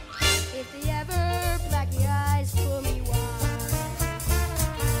 If they ever black your eyes for me wide.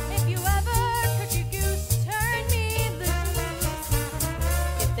 If you ever cook your goose, turn me loose.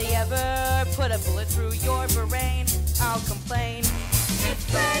 If they ever put a bullet through your brain, I'll complain. It's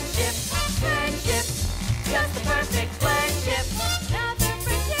friendship, friendship, just the perfect friendship. Another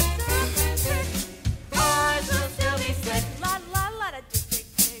friendship's a friendship. Ours will still be slick. La la la da dig dig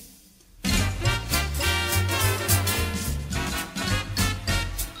dig.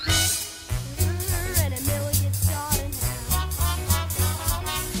 And a million starting now.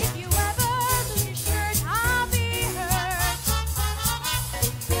 If you ever lose your shirt, I'll be hurt.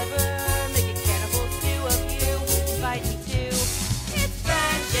 If you ever make a cannibal stew of you, invite me to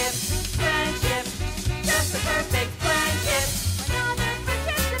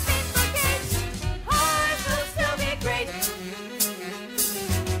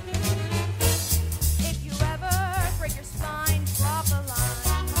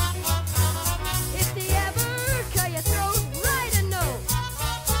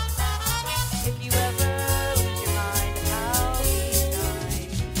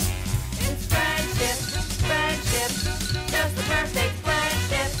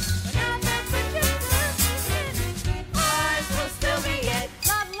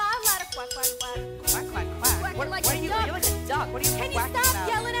What are you Can you quacking stop about?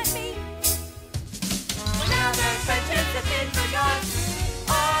 yelling at me? Now their friendships have been forgot,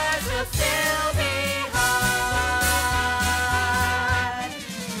 ours will still be hard.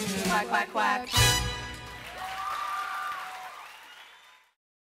 Quack, quack, quack.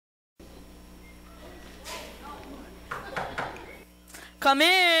 Come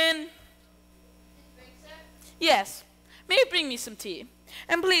in. Yes. May you bring me some tea?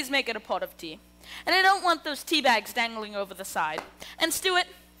 And please make it a pot of tea. And I don't want those tea bags dangling over the side. And Stewart,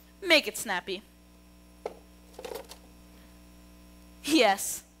 make it snappy.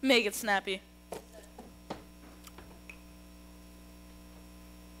 Yes, make it snappy.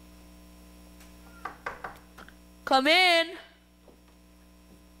 Come in.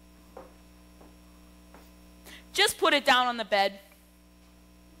 Just put it down on the bed.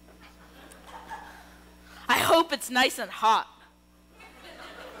 I hope it's nice and hot.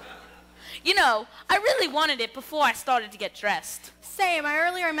 You know, I really wanted it before I started to get dressed. Same,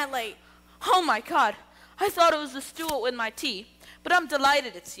 I meant late. Oh my God, I thought it was the Stewart with my tea, but I'm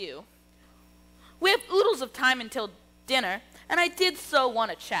delighted it's you. We have oodles of time until dinner, and I did so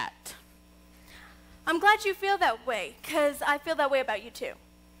want to chat. I'm glad you feel that way, 'cause I feel that way about you too.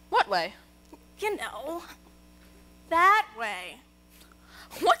 What way? You know, that way.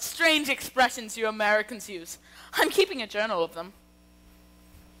 What strange expressions you Americans use. I'm keeping a journal of them.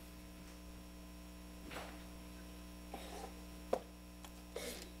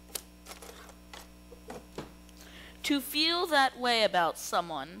 To feel that way about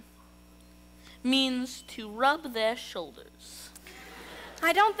someone means to rub their shoulders.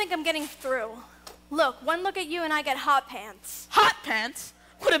 I don't think I'm getting through. Look, one look at you and I get hot pants. Hot pants?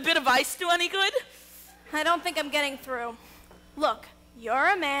 Would a bit of ice do any good? I don't think I'm getting through. Look, you're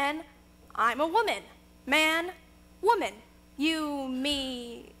a man, I'm a woman. Man, woman. You,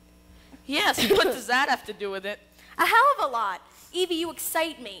 me. Yes, what does that have to do with it? A hell of a lot. Evie, you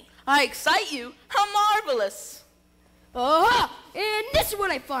excite me. I excite you? How marvelous. Aha! And this is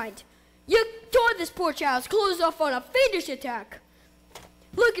what I find. You tore this poor child's clothes off on a fiendish attack.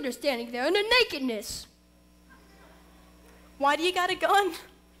 Look at her standing there in her nakedness. Why do you got a gun?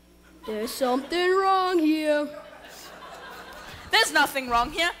 There's something wrong here. There's nothing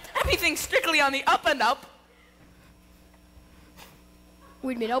wrong here. Everything's strictly on the up and up.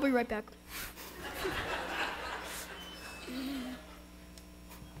 Wait a minute, I'll be right back.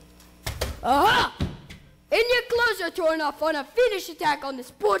 Aha! And your clothes are torn off on a fiendish attack on this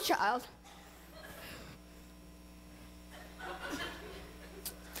poor child.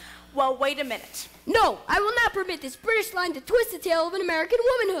 Well, wait a minute. No, I will not permit this British line to twist the tale of an American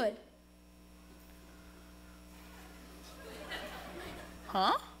womanhood.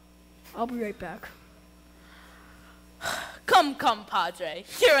 Huh? I'll be right back. Come, Padre.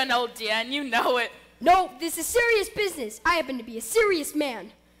 You're an old dear and you know it. No, this is serious business. I happen to be a serious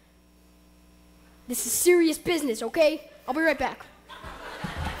man. This is serious business, okay? I'll be right back.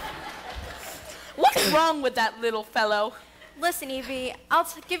 What's wrong with that little fellow? Listen, Evie, I'll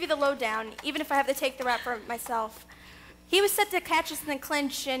give you the lowdown, even if I have to take the rap for myself. He was set to catch us in the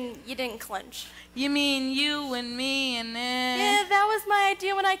clinch, and you didn't clinch. You mean you and me and then... Yeah, that was my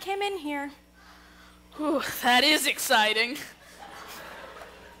idea when I came in here. Whew, that is exciting.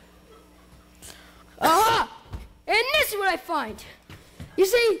 Aha! And this is what I find. You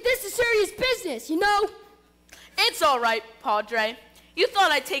see, this is serious business, you know? It's all right, Padre. You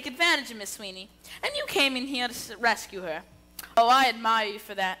thought I'd take advantage of Miss Sweeney, and you came in here to rescue her. Oh, I admire you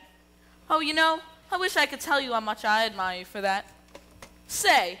for that. Oh, you know, I wish I could tell you how much I admire you for that.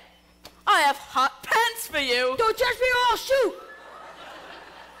 Say, I have hot pants for you. Don't touch me or I'll shoot.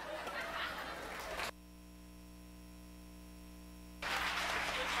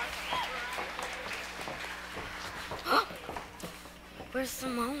 Where's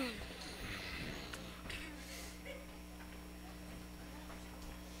Simone?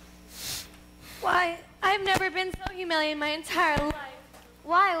 Why, I've never been so humiliated in my entire life.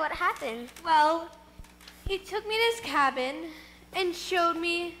 Why? What happened? Well, he took me to his cabin and showed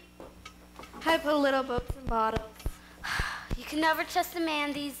me how to put little boats in bottles. You can never trust a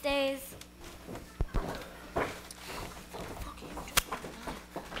man these days.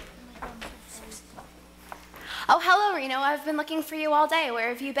 Oh, hello, Reno. I've been looking for you all day. Where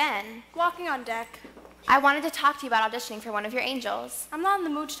have you been? Walking on deck. I wanted to talk to you about auditioning for one of your angels. I'm not in the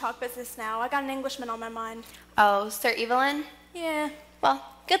mood to talk business now. I got an Englishman on my mind. Oh, Sir Evelyn? Yeah. Well,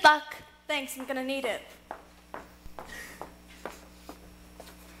 good luck. Thanks, I'm gonna need it.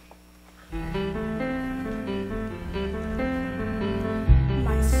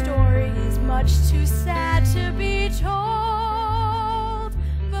 My story is much too sad to be told,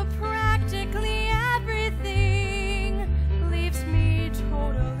 but practically everything leaves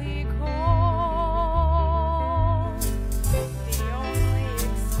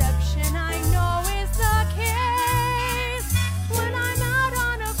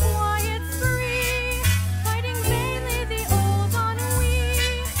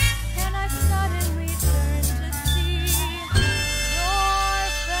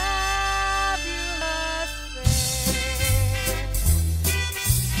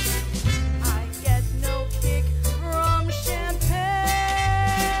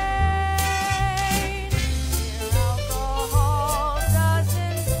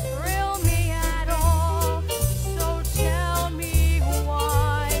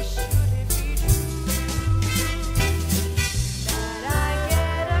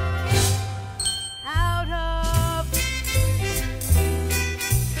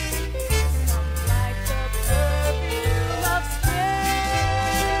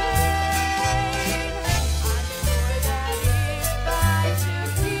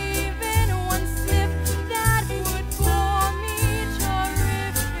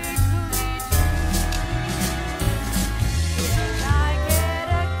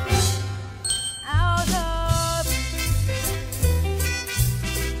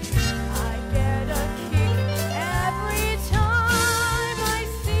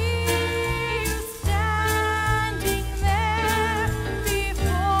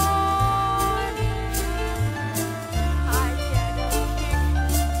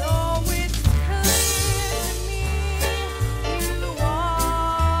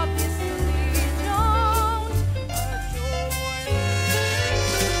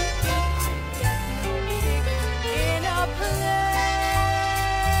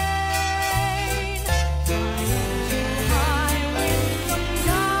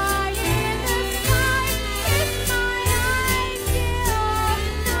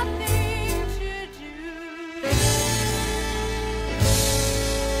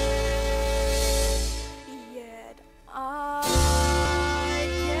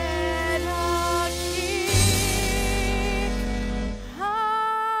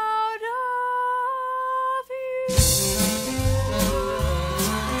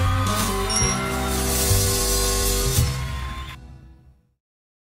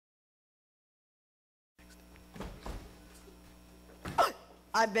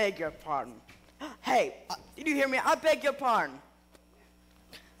I beg your pardon. Hey, did you hear me? I beg your pardon.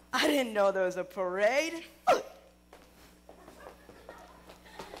 I didn't know there was a parade.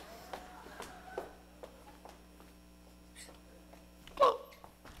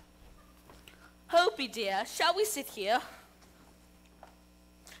 Hoppe, dear, shall we sit here?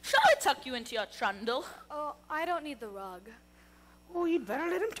 Shall I tuck you into your trundle? Oh, I don't need the rug. Oh, you'd better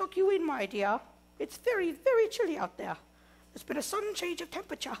let him tuck you in, my dear. It's very, very chilly out there. There's been a sudden change of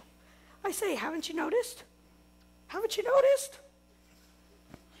temperature. I say, haven't you noticed? Haven't you noticed?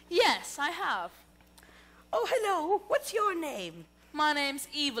 Yes, I have. Oh, hello. What's your name? My name's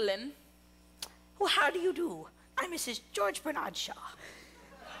Evelyn. Well, how do you do? I'm Mrs. George Bernard Shaw.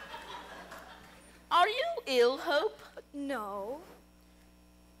 Are you ill, Hope? No.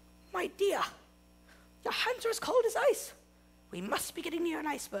 My dear, your hands are as cold as ice. We must be getting near an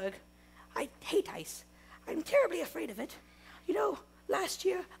iceberg. I hate ice. I'm terribly afraid of it. You know, last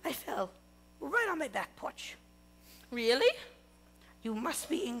year I fell right on my back porch. Really? You must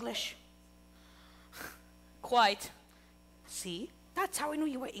be English. Quite. See? That's how I knew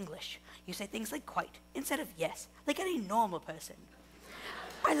you were English. You say things like quite instead of yes, like any normal person.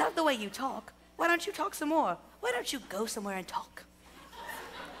 I love the way you talk. Why don't you talk some more? Why don't you go somewhere and talk?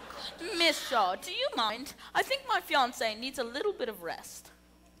 Miss Shaw, do you mind? I think my fiancé needs a little bit of rest.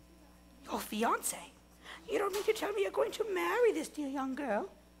 Your fiancé? You don't mean to tell me you're going to marry this dear young girl?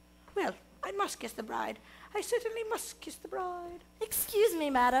 Well, I must kiss the bride. I certainly must kiss the bride. Excuse me,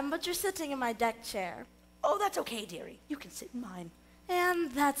 madam, but you're sitting in my deck chair. Oh, that's okay, dearie. You can sit in mine.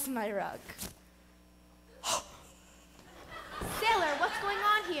 And that's my rug. Sailor, what's going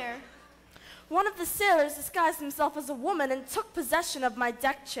on here? One of the sailors disguised himself as a woman and took possession of my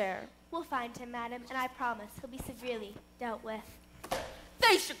deck chair. We'll find him, madam, and I promise he'll be severely dealt with.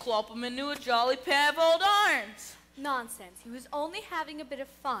 They should clop him into a jolly pair of old irons. Nonsense. He was only having a bit of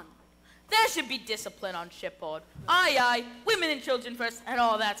fun. There should be discipline on shipboard. Aye, aye, women and children first, and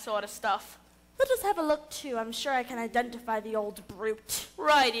all that sort of stuff. Let us have a look, too. I'm sure I can identify the old brute.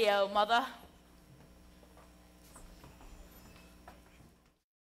 Rightio, Mother.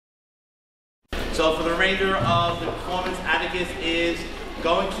 So for the remainder of the performance, Atticus is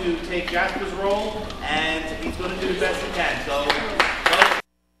going to take Jasper's role, and he's going to do the best he can. So,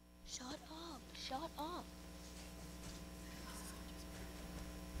 Shut up. Shut up.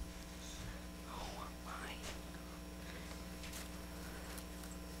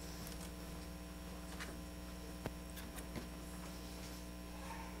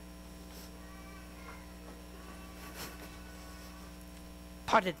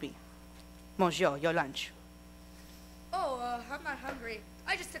 Pardon me. Monsieur, your lunch. Oh, I'm not hungry.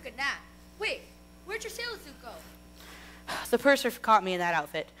 I just took a nap. Wait, where'd your sailor suit go? The purser caught me in that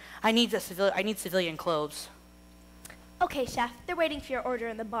outfit. I need civilian clothes. Okay, chef. They're waiting for your order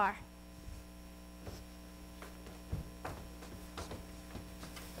in the bar.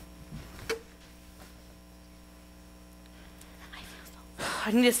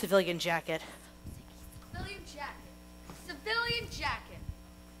 I need a civilian jacket. Civilian jacket. Civilian jacket.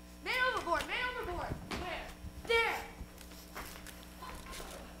 Man overboard, man overboard. Where? There.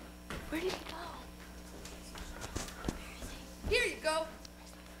 Where did he go? Here you go.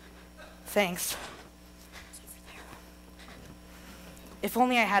 Thanks. If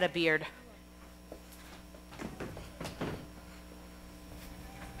only I had a beard.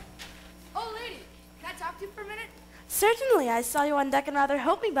 Oh, lady, can I talk to you for a minute? Certainly. I saw you on deck and rather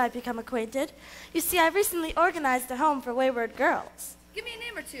hoped we might become acquainted. You see, I recently organized a home for wayward girls. Give me a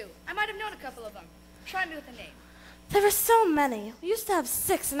name or two. I might have known a couple of them. Try me with a name. There were so many. We used to have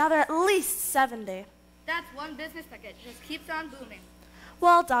 6, and now there are at least 70. That's one business that just keeps on booming.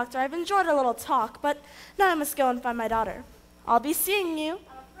 Well, Doctor, I've enjoyed a little talk, but now I must go and find my daughter. I'll be seeing you.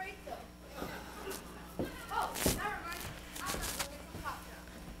 I'm afraid so. Oh, never mind. I'm gonna go get some cocktails.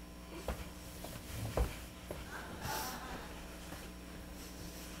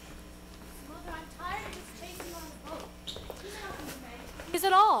 Mother, I'm tired of just chasing on the boat. He's not going to make. Is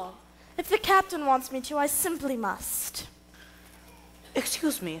it all? If the captain wants me to, I simply must.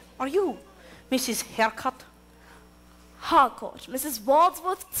 Excuse me, are you Mrs.Harcourt? Harcourt, Mrs.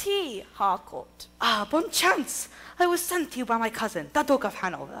 Wadsworth T. Harcourt. Ah, bon chance. I was sent to you by my cousin, the Duke of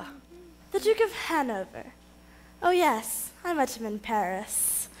Hanover. The Duke of Hanover? Oh, yes. I met him in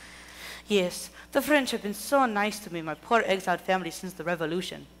Paris. Yes, the French have been so nice to me, my poor exiled family, since the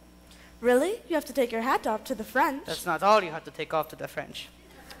Revolution. Really? You have to take your hat off to the French. That's not all you have to take off to the French.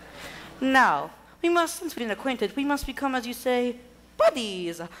 Now, since we've been acquainted, we must become, as you say,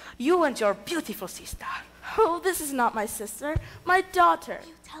 buddies. You and your beautiful sister. Oh, this is not my sister. My daughter.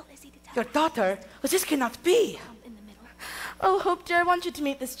 You tell Izzy to tell Your daughter? Well, this cannot be. in the middle. Oh, Hope, dear, I want you to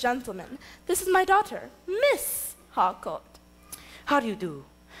meet this gentleman. This is my daughter, Miss Harcourt. How do you do?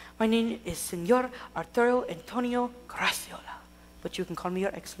 My name is Senor Arturo Antonio Graciola, but you can call me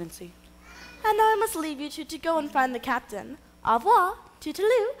Your Excellency. And now I must leave you two to go and find the captain. Au revoir,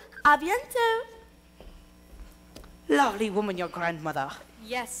 toodaloo, à bientôt. Lovely woman, your grandmother.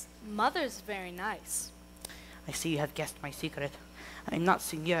 Yes, mother's very nice. I see you have guessed my secret. I am not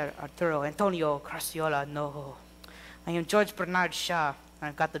Senor Arturo Antonio Graciola, no. I am George Bernard Shaw, and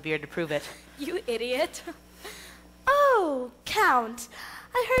I've got the beard to prove it. You idiot. Oh, Count.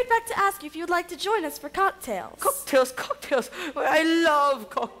 I hurried back to ask you if you'd like to join us for cocktails. Cocktails. I love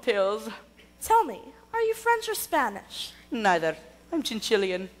cocktails. Tell me, are you French or Spanish? Neither. I'm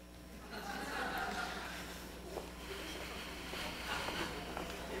Chinchillian.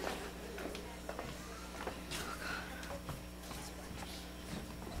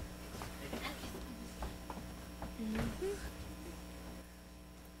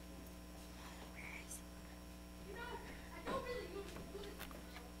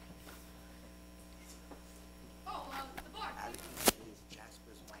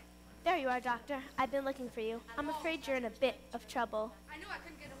 There you are, Doctor. I've been looking for you. I'm afraid you're in a bit of trouble. I knew I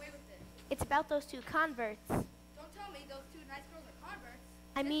couldn't get away with it. It's about those two converts. Don't tell me those two nice girls are converts.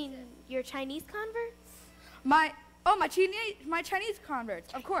 I mean, your Chinese converts? My Chinese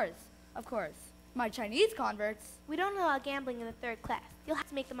converts. Of course. My Chinese converts. We don't allow gambling in the 3rd class. You'll have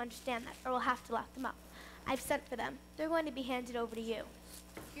to make them understand that, or we'll have to lock them up. I've sent for them. They're going to be handed over to you.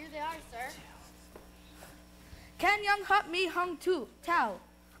 Here they are, sir. Can young hut me hung tu tao.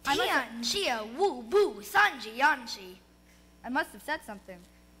 I must have said something.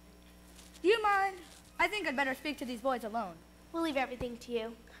 Do you mind? I think I'd better speak to these boys alone. We'll leave everything to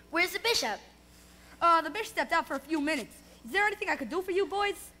you. Where's the bishop? The bishop stepped out for a few minutes. Is there anything I could do for you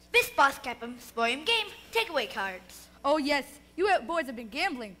boys? This boss kept him. Spoil him game. Take away cards. Oh, yes. You boys have been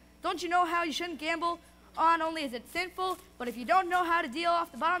gambling. Don't you know how you shouldn't gamble? Not only is it sinful, but if you don't know how to deal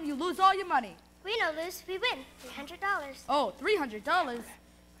off the bottom, you lose all your money. We don't lose. We win. $300. Oh, $300?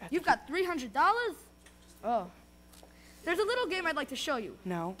 You've got $300? Oh. There's a little game I'd like to show you.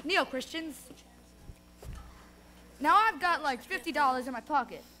 No. Neo-Christians. Now I've got like $50 in my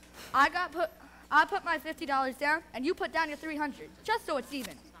pocket. I put my $50 down, and you put down your $300, just so it's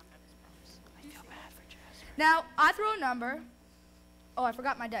even. I feel bad for Jasper. Now, I throw a number. Oh, I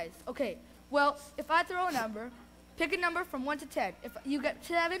forgot my dice. Okay. Well, if I throw a number, pick a number from 1 to 10. If you get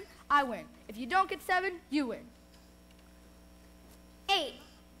 7, I win. If you don't get 7, you win. 8.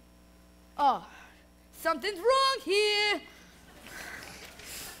 Oh, something's wrong here.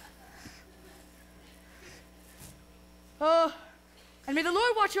 And may the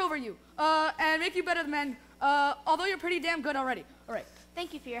Lord watch over you, and make you better than men, although you're pretty damn good already. All right.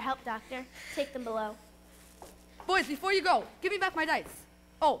 Thank you for your help, Doctor. Take them below. Boys, before you go, give me back my dice.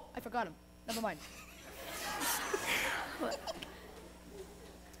 Oh, I forgot them. Never mind.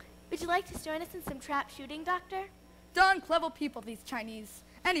 Would you like to join us in some trap shooting, Doctor? Darn clever people, these Chinese.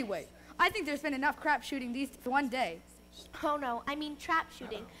 Anyway, I think there's been enough crap shooting these one day. Oh, no, I mean trap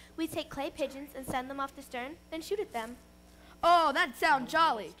shooting. We take clay pigeons and send them off the stern, then shoot at them. Oh, that sounds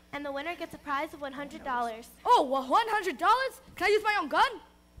jolly. And the winner gets a prize of $100. Oh, well, $100? Can I use my own gun?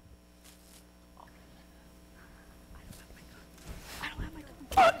 I don't have my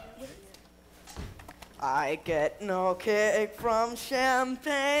gun. I get no kick from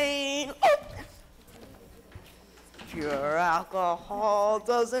champagne. Oh! Pure alcohol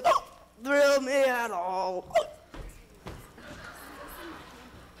doesn't thrill me at all. Oh!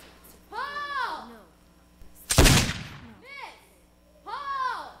 Paul! No. Miss!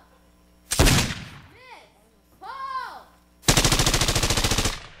 Paul! Miss! Paul!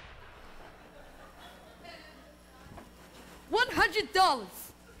 $100.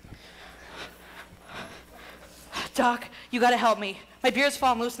 Doc, you gotta help me. My beard's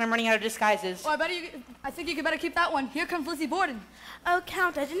falling loose and I'm running out of disguises. Oh, I think you could better keep that one. Here comes Lizzie Borden. Oh,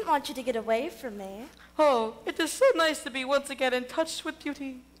 Count, I didn't want you to get away from me. Oh, it is so nice to be once again in touch with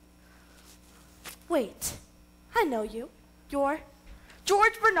duty. Wait, I know you. You're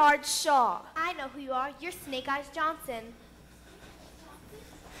George Bernard Shaw. I know who you are. You're Snake Eyes Johnson.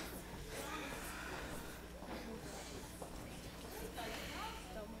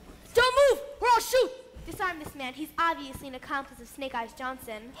 Don't move, or I'll shoot. Disarm this man. He's obviously an accomplice of Snake Eyes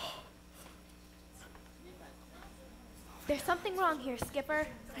Johnson. There's something wrong here, Skipper.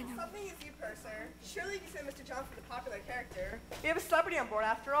 Something is you, Purser. Surely you consider Mr. Johnson a popular character. We have a celebrity on board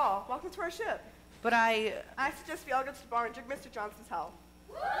after all. Welcome to our ship. But I suggest we all go to the bar and drink Mr. Johnson's health.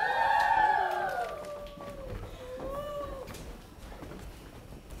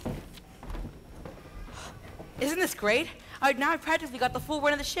 Isn't this great? Now I've practically got the full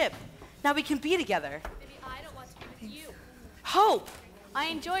run of the ship. Now we can be together. Maybe I don't want to be with you. Hope! I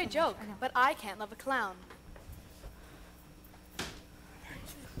enjoy a joke, but I can't love a clown.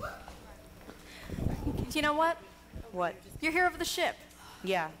 Do you know what? What? You're hero of the ship.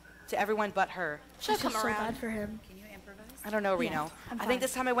 Yeah, to everyone but her. She'll come so around. bad for him. I don't know, Reno. I'm I fine. think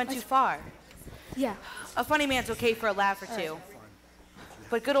this time I went too far. Yeah. A funny man's okay for a laugh or two.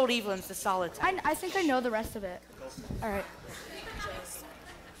 But good old Evelyn's the solid type. I think I know the rest of it. All right.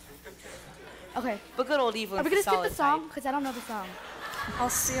 Okay. But good old Are Evelyn's we the gonna skip solid the song? type. Because I don't know the song. I'll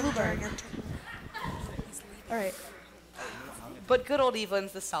see him during your All right. But good old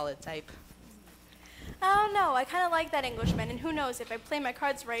Evelyn's the solid type. I don't know. I kind of like that Englishman, and who knows, if I play my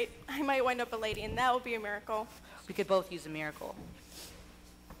cards right, I might wind up a lady, and that would be a miracle. We could both use a miracle.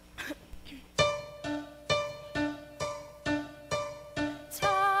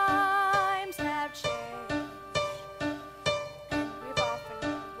 Times have changed, and we've often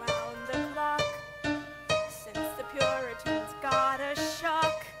run round the clock since the Puritans got a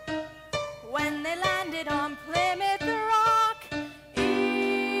shock when they landed on Plymouth Rock.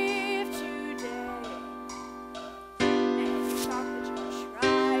 If today any chocolate you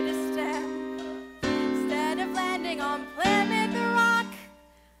try to stem, instead of landing on Plymouth Rock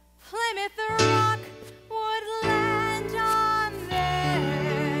would land on them.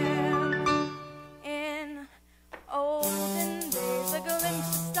 In olden days, a glimpse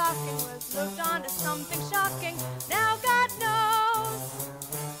of stocking was looked on as something shocking. Now God knows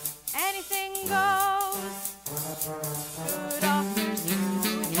anything goes. Good authors who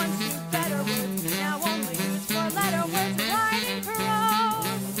once knew better words now only use four-letter words writing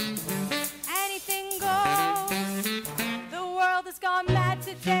prose. Anything goes. The world has gone mad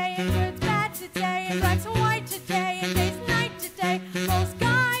today, and words bad today, and black's white today, and day's night today. Most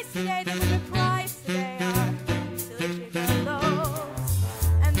guys today, the women prize today are silly gigolos.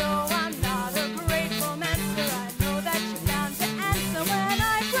 And though I'm not a grateful master, I know that you're bound to answer when I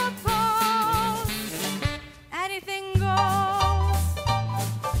propose. Anything goes.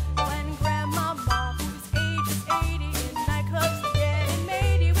 When Grandmama, whose age is 80, in nightclubs is getting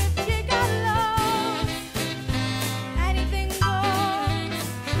matey with gigolos. Anything goes.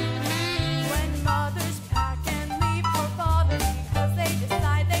 When mothers pack and leave for father because they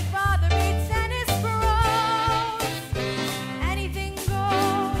decide they'd rather be tennis pros. Anything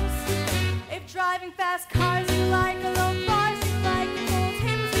goes. If driving fast cars you like, or low bars you like, if old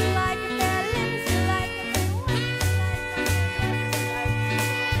hymns you like, if their limbs you like, if their words you like.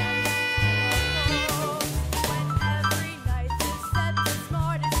 When every night is set the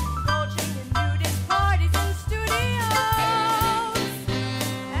smartest, indulging in nudist parties and studios.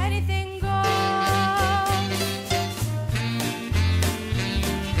 Anything goes.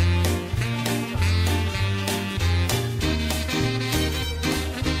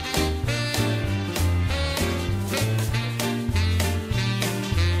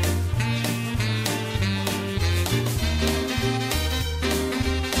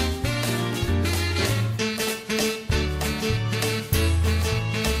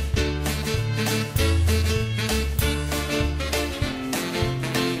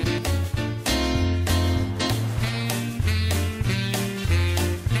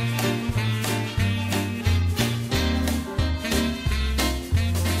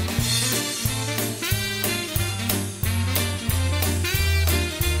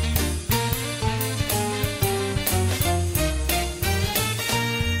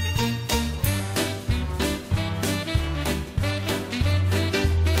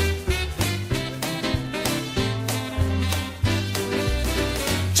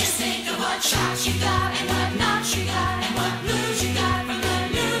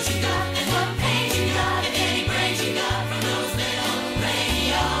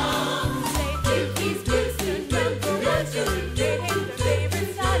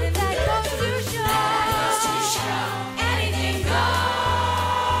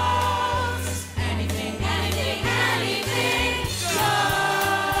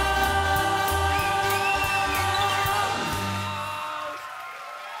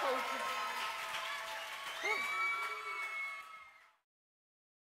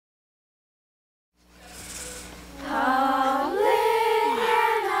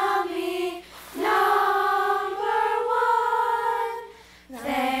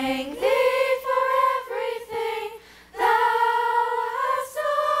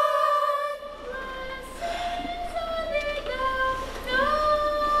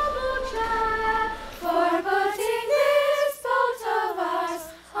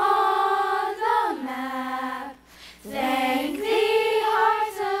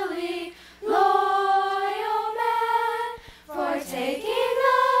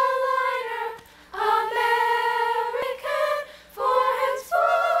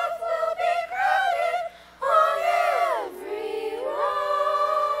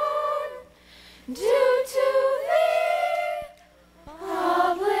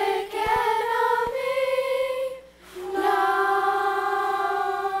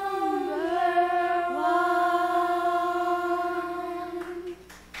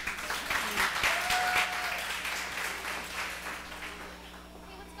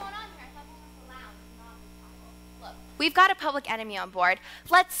 We've got a public enemy on board.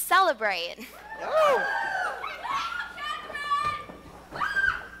 Let's celebrate. Oh.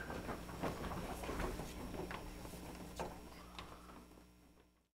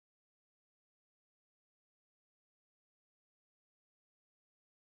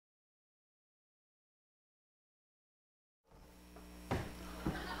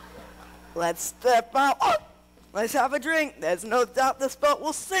 Let's step out. Oh, let's have a drink. There's no doubt this boat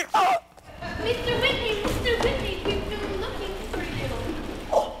will sink. Oh. Mr. Whitney, we've been looking for you.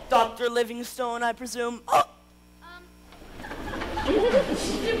 Oh, Dr. Livingstone, I presume. Oh.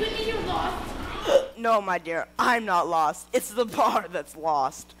 Mr. Whitney, you're lost. No, my dear, I'm not lost. It's the bar that's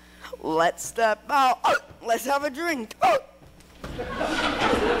lost. Let's step out. Oh, let's have a drink. Oh.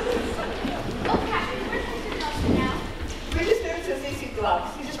 We just moved to his AC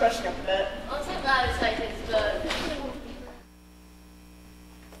Deluxe. He's just rushing up a bit. I'm so glad it's like it's good.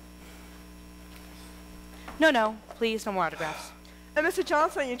 No, please, no more autographs. And Mr.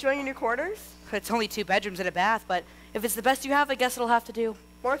 Johnson, are you enjoying your new quarters? It's only 2 bedrooms and a bath, but if it's the best you have, I guess it'll have to do.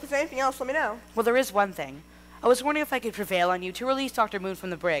 Or if there's anything else, let me know. Well, there is one thing. I was wondering if I could prevail on you to release Dr. Moon from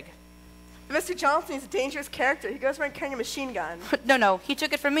the brig. But Mr. Johnson is a dangerous character. He goes around carrying a machine gun. No, he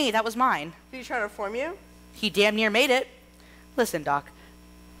took it from me. That was mine. Did he try to inform you? He damn near made it. Listen, Doc,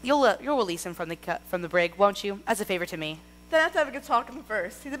 you'll release him from the brig, won't you? As a favor to me. Then I have to have a good talk with him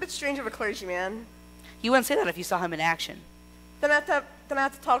first. He's a bit strange of a clergyman. You wouldn't say that if you saw him in action. Then I have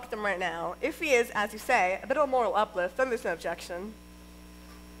to talk with him right now. If he is, as you say, a bit of a moral uplift, then there's no objection.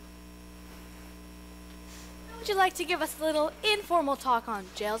 Would you like to give us a little informal talk on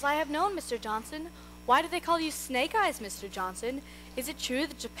jails I have known, Mr. Johnson? Why do they call you Snake Eyes, Mr. Johnson? Is it true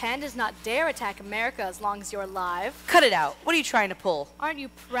that Japan does not dare attack America as long as you're alive? Cut it out. What are you trying to pull? Aren't you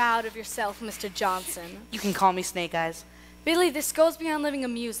proud of yourself, Mr. Johnson? You can call me Snake Eyes. Billy, this goes beyond living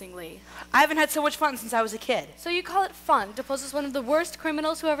amusingly. I haven't had so much fun since I was a kid. So you call it fun to pose as one of the worst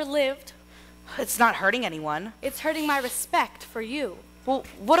criminals who ever lived? It's not hurting anyone. It's hurting my respect for you. Well,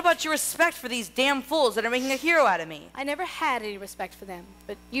 what about your respect for these damn fools that are making a hero out of me? I never had any respect for them.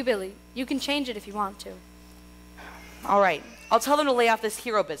 But you, Billy, you can change it if you want to. All right. I'll tell them to lay off this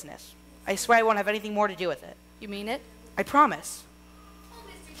hero business. I swear I won't have anything more to do with it. You mean it? I promise. Oh,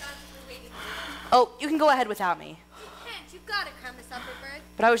 Mr. Johnson, we're waiting for you. Oh, you can go ahead without me. You can't. You've got to crumb this upper berth.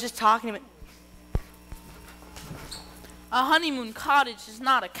 But I was just talking to him. A honeymoon cottage is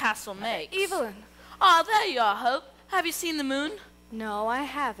not a castle makes. Evelyn. Ah, there you are, Hope. Have you seen the moon? No, I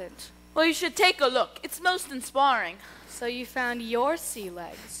haven't. Well, you should take a look. It's most inspiring. So you found your sea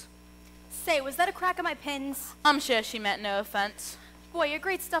legs. Say, was that a crack on my pins? I'm sure she meant no offense. Boy, you're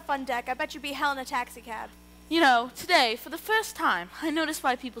great stuff on deck. I bet you'd be hell in a taxi cab. You know, today, for the first time, I noticed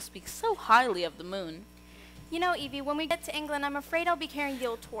why people speak so highly of the moon. You know, Evie, when we get to England, I'm afraid I'll be carrying the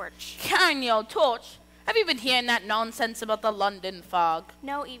old torch. Carrying the old torch? Have you been hearing that nonsense about the London fog?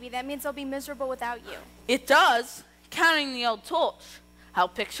 No, Evie, that means I'll be miserable without you. It does. Carrying the old torch. How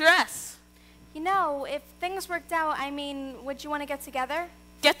picturesque. You know, if things worked out, I mean, would you want to get together?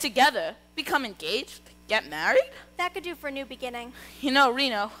 Get together? Become engaged? Get married? That could do for a new beginning. You know,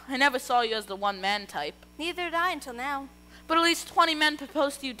 Reno, I never saw you as the one-man type. Neither did I until now. But at least 20 men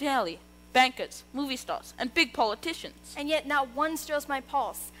propose to you daily. Bankers, movie stars, and big politicians. And yet not one stirs my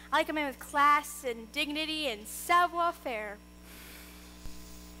pulse. I like a man with class and dignity and savoir-faire.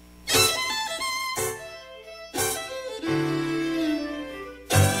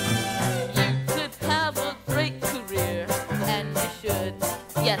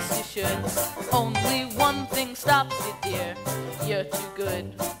 Yes, you should. Only one thing stops you, dear. You're too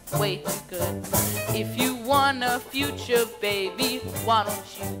good, way too good. If you want a future, baby, why don't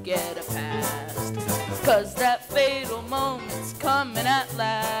you get a past? 'Cause that fatal moment's coming at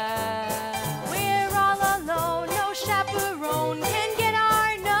last. We're all alone, no chaperone can get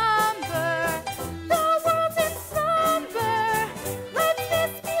our number. The world's in slumber, let's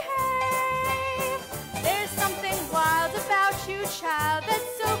misbehave. There's something wild about you, child, that's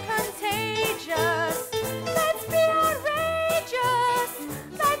so contagious. Let's be outrageous,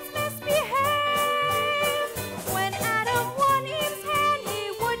 let's misbehave. When Adam won Eve's hand, he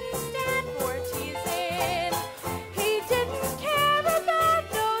wouldn't stand for teasing. He didn't care about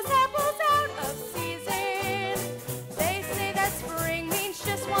those apples out of season. They say that spring means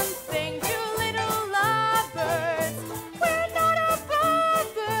just one thing to little lovebirds. We're not above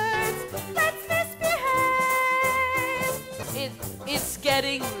birds, let's misbehave. It's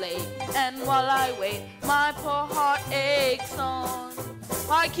getting late, and while I wait, my poor heart aches on.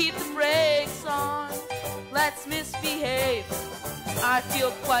 I keep the brakes on. Let's misbehave. I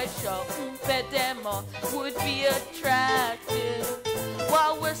feel quite sure Bedemo would be attractive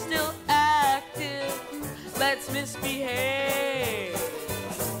while we're still active. Let's misbehave.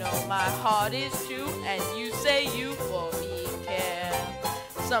 You know my heart is true, and you say you for me care.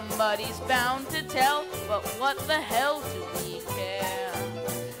 Somebody's bound to tell, but what the hell do we care?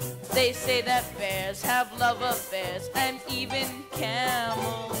 They say that bears have love affairs, and even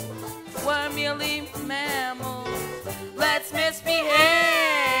camels were merely mammals. Let's misbehave.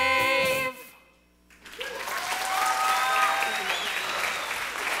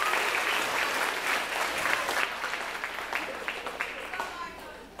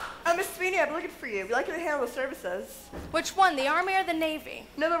 Miss Sweeney, I've been looking for you. We'd like you to handle the services. Which one, the Army or the Navy?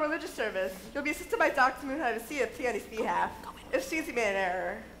 No, the religious service. You'll be assisted by Dr. Moon on his behalf, if she made an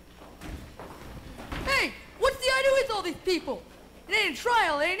error. Hey, what's the idea with all these people? It ain't a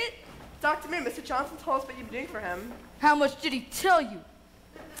trial, ain't it? Dr. Moon, Mr. Johnson told us what you've been doing for him. How much did he tell you?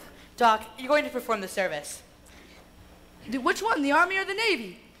 Doc, you're going to perform the service. Which one, the Army or the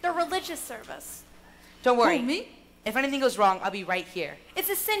Navy? The religious service. Don't worry. Who, me? If anything goes wrong, I'll be right here. It's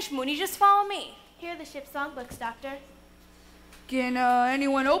a cinch, Mooney. Just follow me. Here are the ship's songbooks, Doctor. Can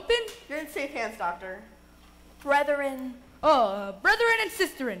anyone open? You're in safe hands, Doctor. Brethren. Brethren and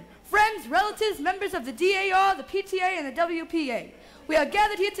sisterin, friends, relatives, members of the DAR, the PTA, and the WPA. We are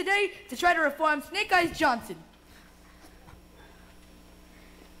gathered here today to try to reform Snake Eyes Johnson,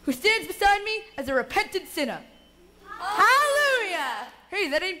 who stands beside me as a repentant sinner. Hallelujah! Hey,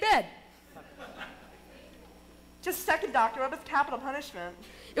 that ain't bad. Just a second, Doctor. What was capital punishment?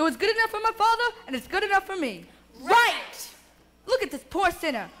 It was good enough for my father, and it's good enough for me. Right! Look at this poor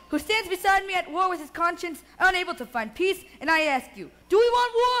sinner who stands beside me at war with his conscience, unable to find peace, and I ask you, do we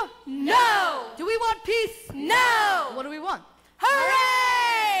want war? No! Do we want peace? No! What do we want?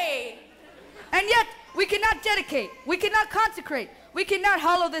 Hooray! And yet, we cannot dedicate, we cannot consecrate, we cannot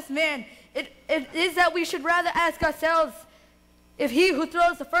hallow this man. It is that we should rather ask ourselves if he who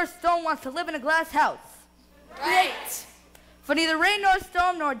throws the first stone wants to live in a glass house. Right! For neither rain nor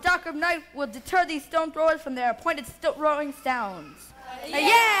storm nor dark of night will deter these stone throwers from their appointed throwing sounds.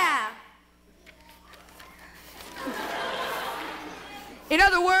 Yeah! In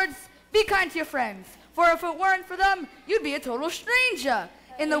other words, be kind to your friends, for if it weren't for them, you'd be a total stranger.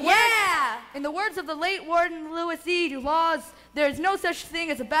 In the words of the late Warden Louis E. Laws, there is no such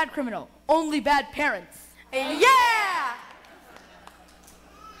thing as a bad criminal, only bad parents. Yeah!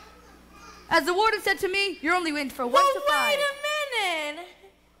 As the warden said to me, you're only in for 1 to 5. Wait a minute!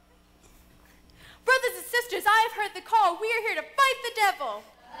 Brothers and sisters, I have heard the call. We are here to fight the devil.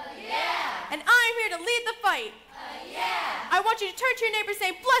 Yeah! And I'm here to lead the fight. Yeah! I want you to turn to your neighbor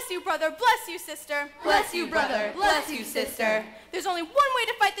saying, bless you, brother, bless you, sister. Bless you, brother. Bless you, sister. There's only one way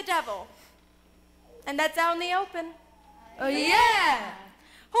to fight the devil. And that's out in the open. Yeah!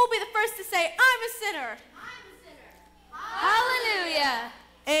 Who will be the first to say, I'm a sinner? Hallelujah!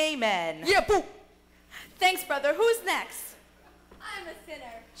 Amen. Yeah, boo! Thanks, brother. Who's next? I'm a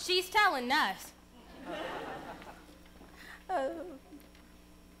sinner. She's telling us.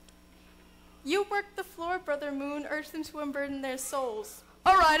 You work the floor, Brother Moon. Urge them to unburden their souls.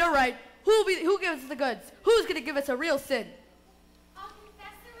 All right. Who gives us the goods? Who's going to give us a real sin? I'll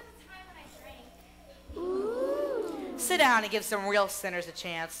confess there was a time when I drank. Sit down and give some real sinners a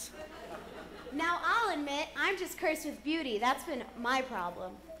chance. Now, I'll admit, I'm just cursed with beauty. That's been my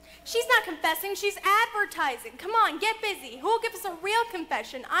problem. She's not confessing. She's advertising. Come on, get busy. Who will give us a real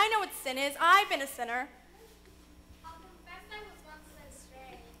confession? I know what sin is. I've been a sinner. I'll confess I was once led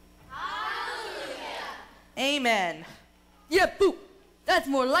astray. Hallelujah! Amen. Yeah, boo! That's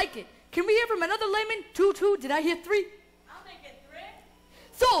more like it. Can we hear from another layman? 2, did I hear 3? I'll make it 3.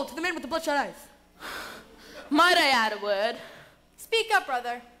 Sold to the man with the bloodshot eyes. Might I add a word? Speak up,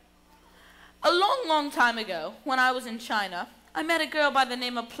 brother. A long, long time ago, when I was in China, I met a girl by the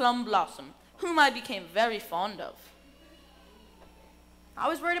name of Plum Blossom, whom I became very fond of. I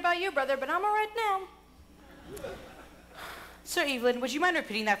was worried about you, brother, but I'm all right now. Sir Evelyn, would you mind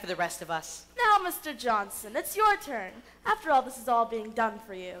repeating that for the rest of us? Now, Mr. Johnson, it's your turn. After all, this is all being done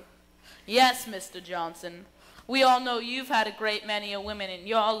for you. Yes, Mr. Johnson. We all know you've had a great many of women in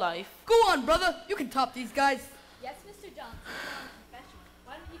your life. Go on, brother. You can top these guys. Yes, Mr. Johnson. Confession.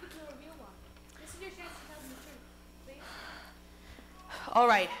 Why don't you get to a real one? This is your chance to tell them the truth. Please? All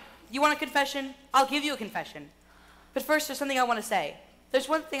right. You want a confession? I'll give you a confession. But first, there's something I want to say. There's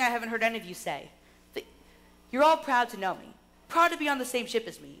one thing I haven't heard any of you say. You're all proud to know me. Proud to be on the same ship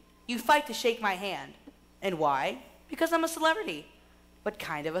as me. You fight to shake my hand. And why? Because I'm a celebrity. What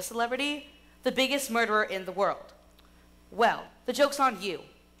kind of a celebrity? The biggest murderer in the world. Well, the joke's on you.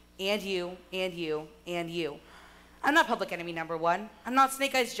 And you, and you, and you. I'm not public enemy number 1. I'm not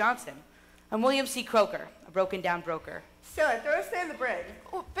Snake Eyes Johnson. I'm William C. Crocker, a broken down broker. Sarah, throw us in the brig.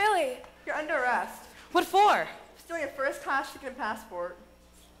 Oh, Billy. You're under arrest. What for? Stealing a first-class ticket and passport.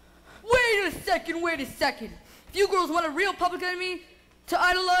 Wait a second. If you girls want a real public enemy to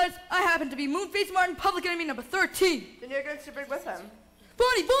idolize, I happen to be Moonface Martin, public enemy number 13. Then you're going to bring with him.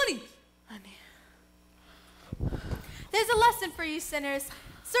 Bonnie! There's a lesson for you sinners.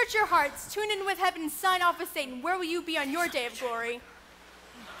 Search your hearts, tune in with heaven, and sign off with Satan. Where will you be on your day of glory?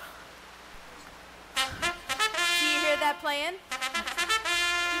 Do you hear that playing?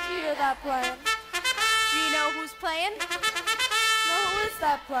 Did you hear that playing? Do you know who's playing? No, who is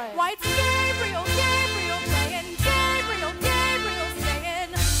that playing? Why, it's Gabriel playing. Gabriel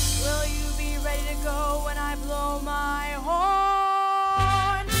singing. Will you be ready to go when I blow my horn?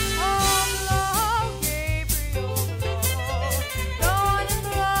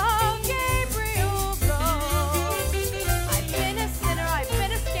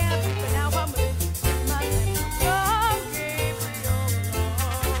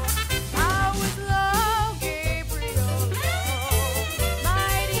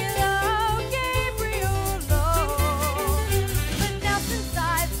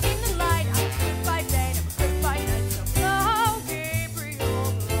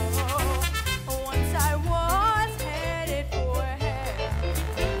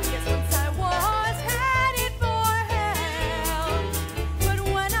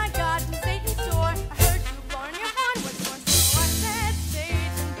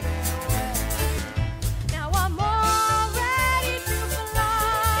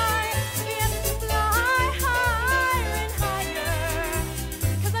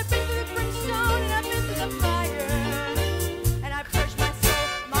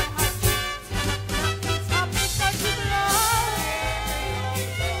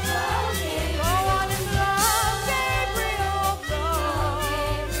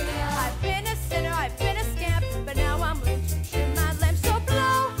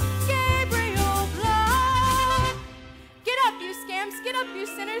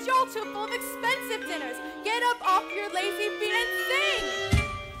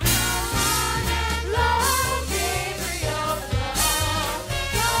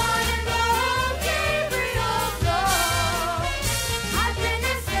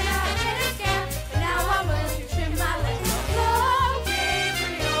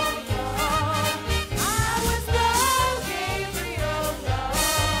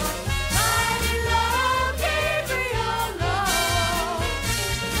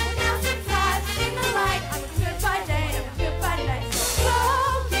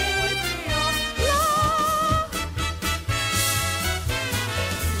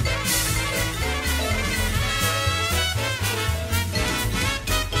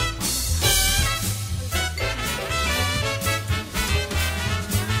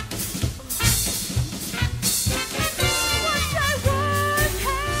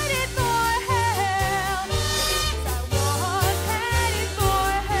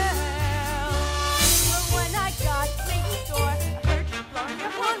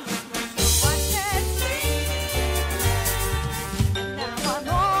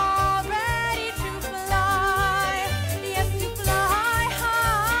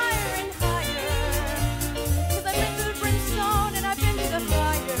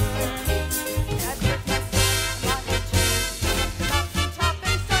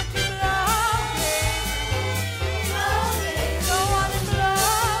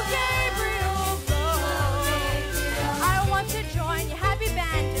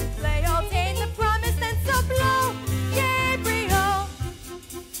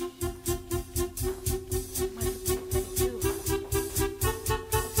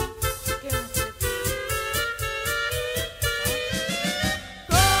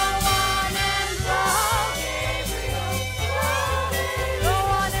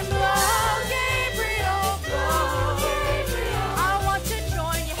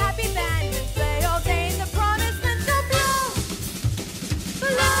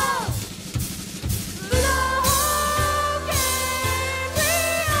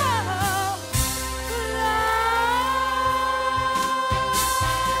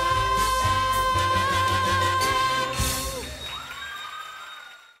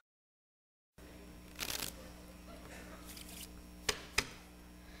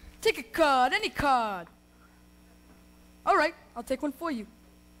 Take a card, any card. All right, I'll take one for you.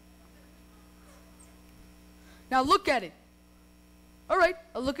 Now look at it. All right,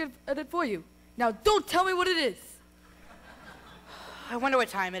 I'll look at it for you. Now don't tell me what it is. I wonder what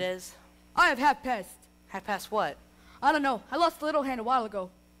time it is. I have half past. Half past what? I don't know. I lost the little hand a while ago.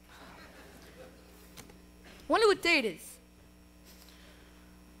 Wonder what day it is.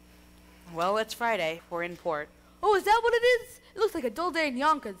 Well, it's Friday. We're in port. Oh, is that what it is? It looks like a dull day in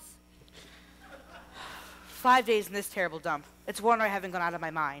Yonkers. 5 days in this terrible dump. It's a wonder I haven't gone out of my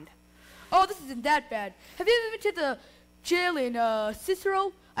mind. Oh, this isn't that bad. Have you ever been to the jail in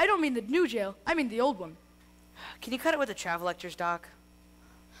Cicero? I don't mean the new jail. I mean the old one. Can you cut it with the travel lectures, Doc?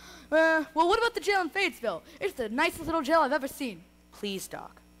 Well, what about the jail in Fayetteville? It's the nicest little jail I've ever seen. Please,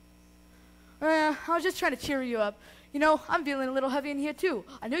 Doc. I was just trying to cheer you up. You know, I'm feeling a little heavy in here, too.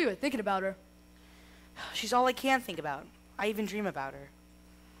 I knew you were thinking about her. She's all I can think about. I even dream about her.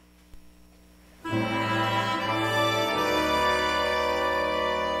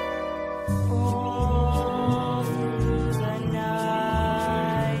 All through the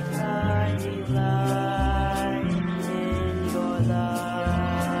night, I delight in your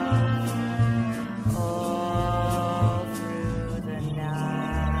love. All through the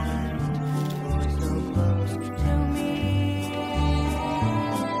night, you're so close to me.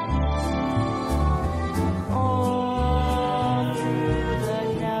 All through the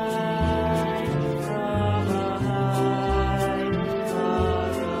night, from a high far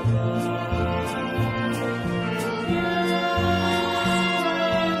above, you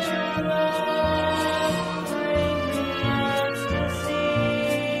and your love bring me ecstasy.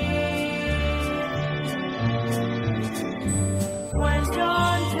 When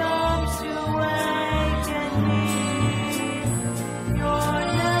dawn comes to waken me, you're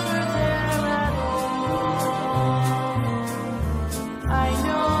never there at all. I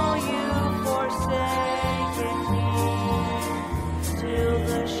know you've forsaken me till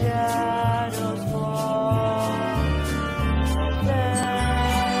the shadows fall. Then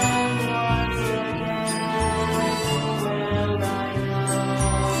once again will I know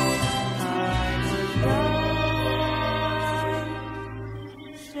I was right,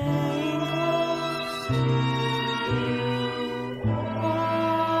 staying close to you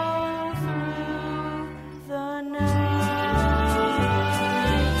all through the night.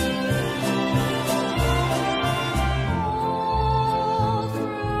 All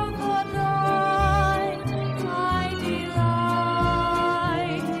through the night, I delight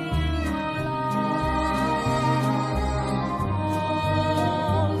in your love.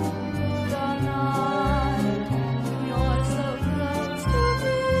 All through the night, you're so close to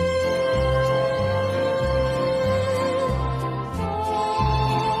me.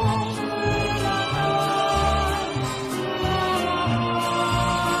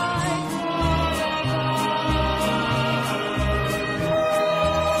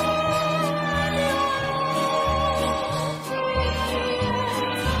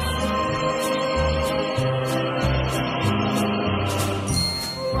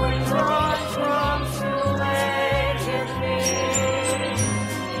 When dawn comes to waken me,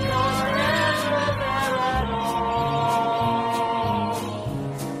 you're never there at all.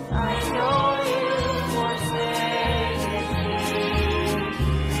 I know you've forsaken me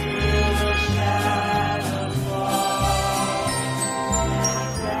till the shadows fall.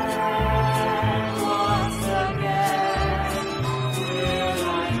 Then once again will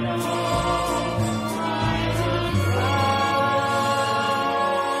I know I was right,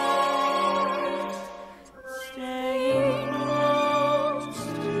 staying close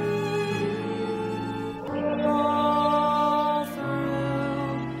to you all through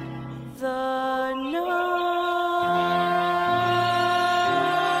the night.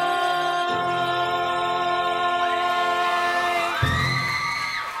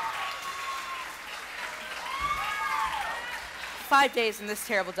 5 days in this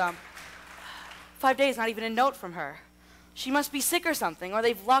terrible dump. 5 days, not even a note from her. She must be sick or something, or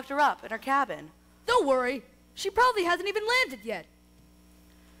they've locked her up in her cabin. Don't worry. She probably hasn't even landed yet.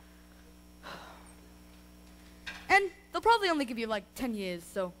 And they'll probably only give you like 10 years,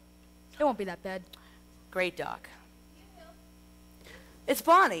 so it won't be that bad. Great, Doc. It's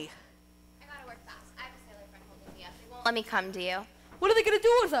Bonnie. I gotta work fast. I have a sailor friend holding me up. They won't let me come to you. What are they gonna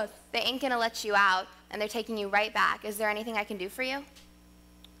do with us? They ain't gonna let you out, and they're taking you right back. Is there anything I can do for you?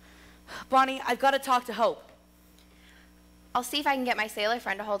 Bonnie, I've got to talk to Hope. I'll see if I can get my sailor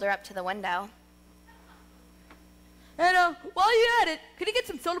friend to hold her up to the window. And while you're at it, could you get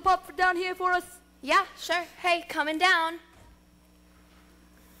some soda pop down here for us? Yeah, sure. Hey, coming down.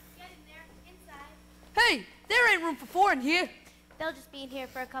 Get in there, inside. Hey, there ain't room for 4 in here. They'll just be in here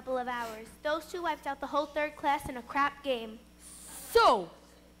for a couple of hours. Those two wiped out the whole third class in a crap game. So,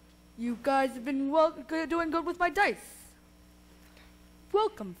 you guys have been doing good with my dice.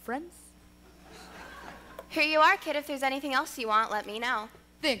 Welcome, friends. Here you are, kid. If there's anything else you want, let me know.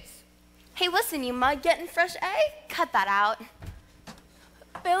 Thanks. Hey, listen, you mug getting fresh egg? Cut that out.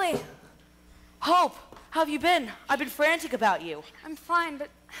 Billy. Hope, how have you been? I've been frantic about you. I'm fine, but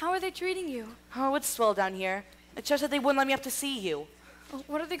how are they treating you? Oh, it's swell down here. It's just that they wouldn't let me up to see you.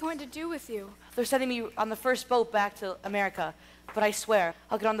 What are they going to do with you? They're sending me on the first boat back to America, but I swear,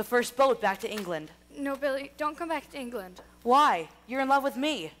 I'll get on the first boat back to England. No, Billy, don't come back to England. Why? You're in love with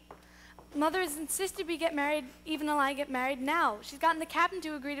me. Mother has insisted we get married even though I get married now. She's gotten the captain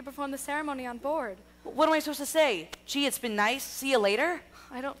to agree to perform the ceremony on board. What am I supposed to say? Gee, it's been nice. See you later?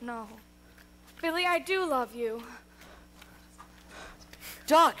 I don't know. Billy, I do love you.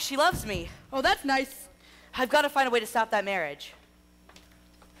 Doc, she loves me. Oh, that's nice. I've got to find a way to stop that marriage.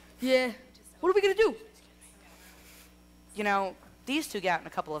 Yeah. What are we going to do? You know, these two get out in a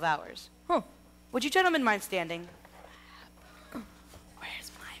couple of hours. Huh. Would you gentlemen mind standing?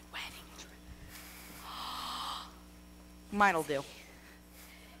 Where's my wedding dress? Mine'll do.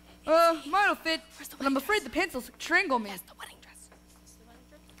 Mine'll fit, but I'm afraid the pants will strangle me. Yes, the wedding dress.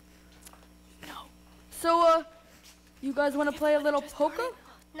 No. So, you guys want to play a little poker?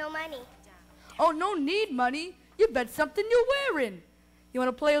 No money. Oh, no need money. You bet something you're wearing. You want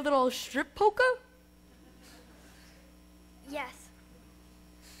to play a little strip poker? Yes.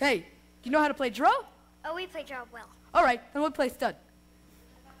 Hey, do you know how to play draw? Oh, we play draw well. All right, then we'll play stud.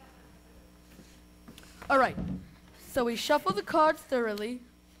 All right, so we shuffle the cards thoroughly.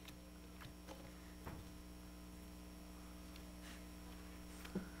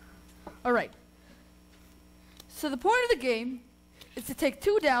 All right. So the point of the game is to take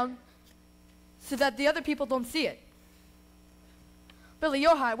 2 down so that the other people don't see it. Billy,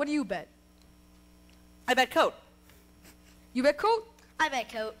 you're high. What do you bet? I bet coat. You bet coat? I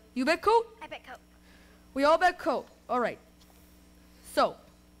bet coat. You bet coat? I bet coat. We all bet coat. All right. So,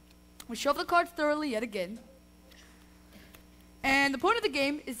 we shuffle the cards thoroughly yet again. And the point of the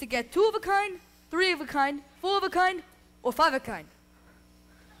game is to get 2 of a kind, 3 of a kind, 4 of a kind, or 5 of a kind.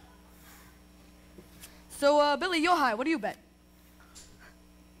 So, Billy, you're high. What do you bet?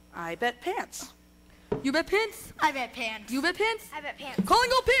 I bet pants. You bet pants? I bet pants. You bet pants? I bet pants. Calling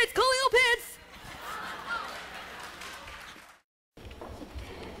all pants! Calling all pants!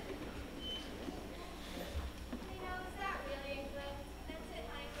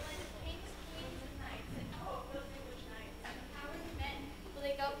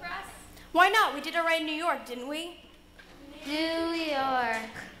 Why not? We did it right in New York, didn't we? New York.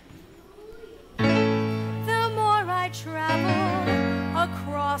 The more I travel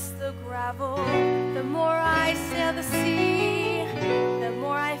across the gravel, the more I sail the sea, the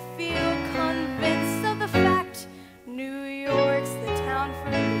more I feel convinced of the fact New York's the town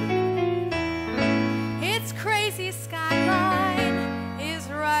for me. Its crazy skyline is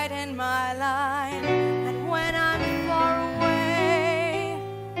right in my line, and when I'm far away,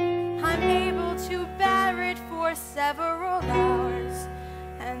 I'm able to bear it for several hours,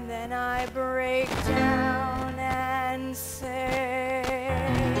 and then I break down and say,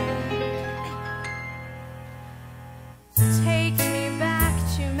 take me back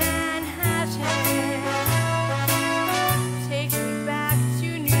to Manhattan, take me back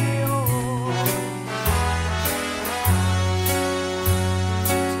to New York.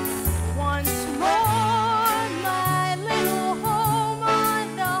 Once more, my little home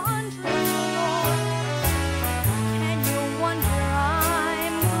on the 100th floor. Can you wonder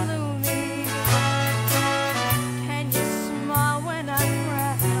I'm gloomy? Can you smile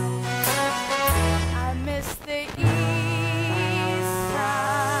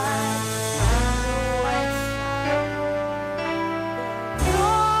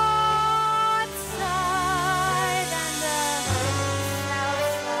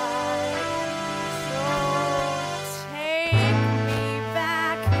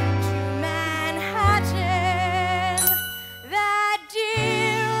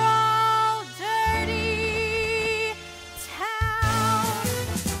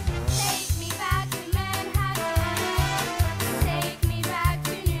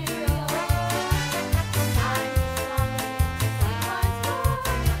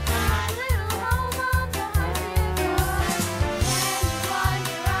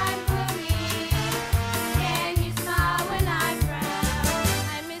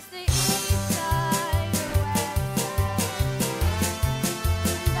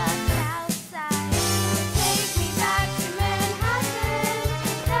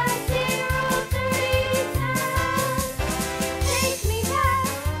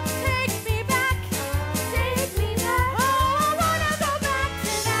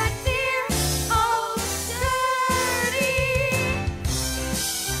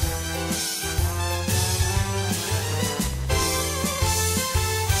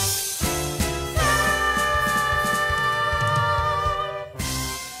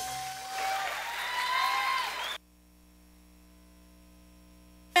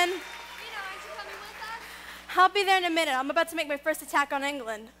be there in a minute. I'm about to make my first attack on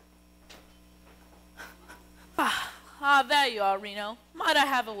England. There you are, Reno. Might I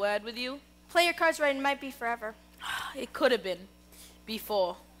have a word with you? Play your cards right, it might be forever. It could have been.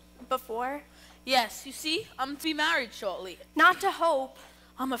 Before. Before? Yes, you see, I'm to be married shortly. Not to Hope.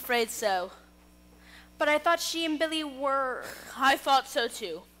 I'm afraid so. But I thought she and Billy were... I thought so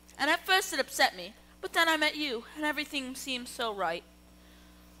too. And at first it upset me. But then I met you, and everything seemed so right.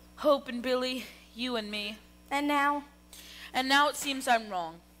 Hope and Billy, you and me. And now? And now it seems I'm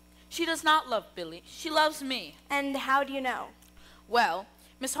wrong. She does not love Billy. She loves me. And how do you know? Well,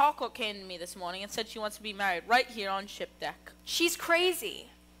 Miss Harcourt came to me this morning and said she wants to be married right here on ship deck. She's crazy.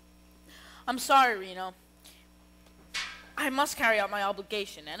 I'm sorry, Reno. I must carry out my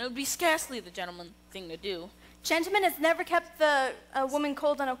obligation, and it would be scarcely the gentleman thing to do. Gentleman has never kept a woman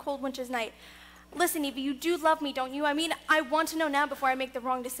cold on a cold winter's night. Listen, Evie, you do love me, don't you? I mean, I want to know now before I make the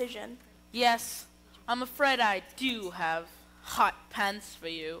wrong decision. Yes, I'm afraid I do have hot pants for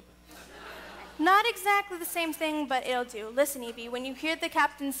you. Not exactly the same thing, but it'll do. Listen, Evie, when you hear the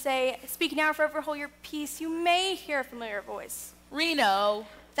captain say, "Speak now or forever hold your peace," you may hear a familiar voice. Reno.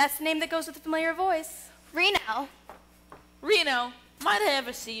 That's the name that goes with a familiar voice. Reno. Reno, might I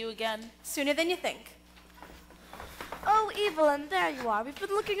ever see you again? Sooner than you think. Oh, Evelyn, there you are. We've been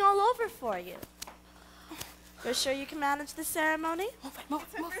looking all over for you. You're sure you can manage the ceremony? It's my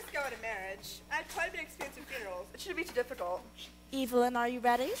first go at a marriage. I had quite a bit of experience in funerals. It shouldn't be too difficult. Evelyn, are you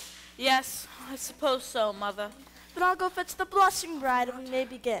ready? Yes, I suppose so, Mother. Then I'll go fetch the blushing bride and we may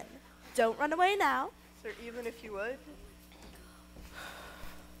begin. Don't run away now. Sir, Evelyn, if you would.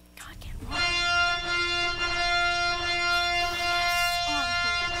 God, I can't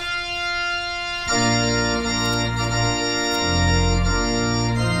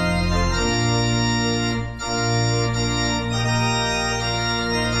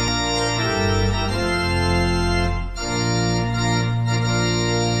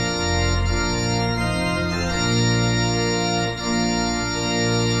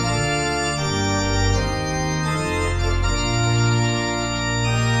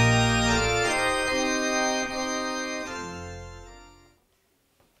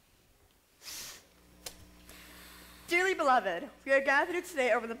Dearly beloved, we are gathered here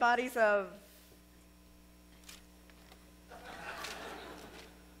today over the bodies of...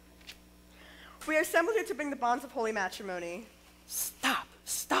 We are assembled here to bring the bonds of holy matrimony. Stop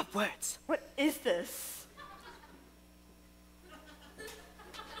words. What is this?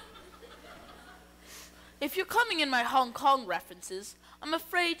 If you're coming in my Hong Kong references, I'm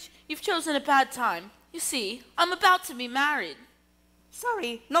afraid you've chosen a bad time. You see, I'm about to be married.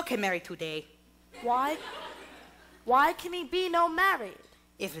 Sorry, no can marry today. Why? Why can he be no married?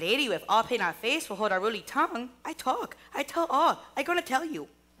 If lady with all pain on face will hold our ruly tongue, I talk. I tell all. I gonna tell you.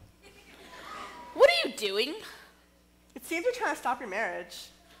 What are you doing? It seems you're trying to stop your marriage.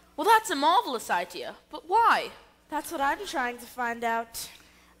 Well, that's a marvelous idea, but why? That's what I'm trying to find out.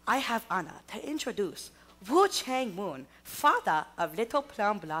 I have honor to introduce Wu Chang Moon, father of little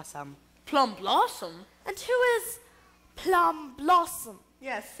Plum Blossom. Plum Blossom? And who is Plum Blossom?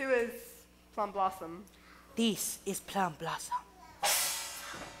 Yes, who is Plum Blossom? This is Plum Blossom.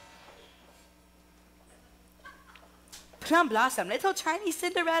 Plum Blossom, little Chinese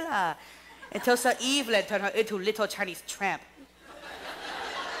Cinderella. Until Sir Evelyn turned her into little Chinese tramp.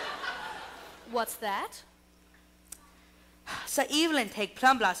 What's that? Sir Evelyn take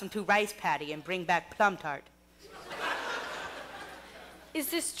Plum Blossom to Rice Paddy and bring back Plum Tart. Is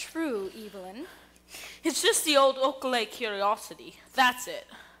this true, Evelyn? It's just the old Oakleigh curiosity. That's it.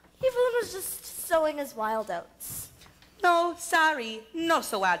 Evelyn was just sowing his wild oats. No, sorry. No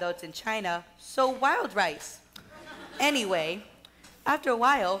so wild oats in China. So wild rice. Anyway, after a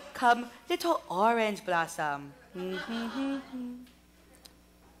while come little Orange Blossom.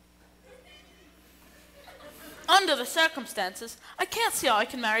 Under the circumstances, I can't see how I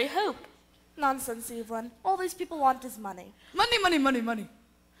can marry Hope. Nonsense, Evelyn. All these people want is money. Money, money, money, money.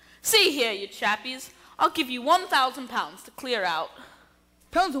 See here, you chappies. I'll give you £1,000 to clear out.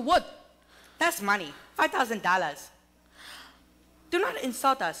 Pounds of what? That's money. $5,000. Do not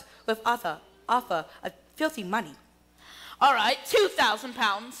insult us with offer of filthy money. All right,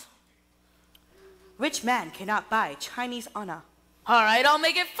 £2,000. Rich man cannot buy Chinese honor. All right, I'll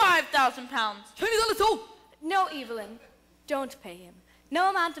make it £5,000. Chinese honor sold. No, Evelyn. Don't pay him. No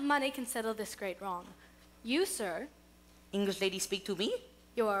amount of money can settle this great wrong. You, sir. English lady speak to me?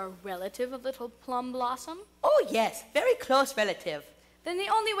 You're a relative of little Plum Blossom? Oh, yes. Very close relative. Then the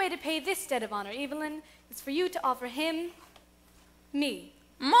only way to pay this debt of honor, Evelyn, is for you to offer him me.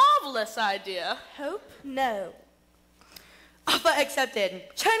 Marvelous idea. Hope? No. Offer accepted.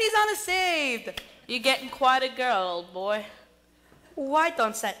 Chinese honor saved. You're getting quite a girl, old boy. Why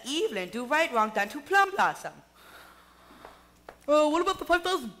don't that Evelyn do right wrong down to Plum Blossom? What about the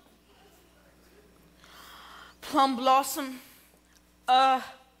 5,000? Plum Blossom.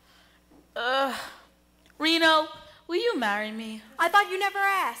 Reno, will you marry me? I thought you never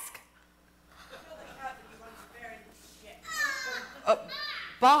asked.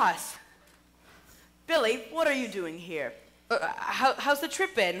 Boss, Billy, what are you doing here? how's the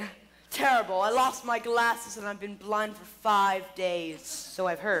trip been? Terrible. I lost my glasses and I've been blind for 5 days. So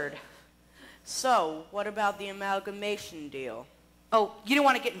I've heard. So, what about the amalgamation deal? Oh, you don't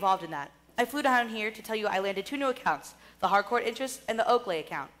want to get involved in that. I flew down here to tell you I landed 2 new accounts, the Harcourt interest and the Oakleigh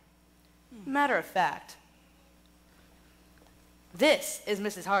account. Matter of fact, this is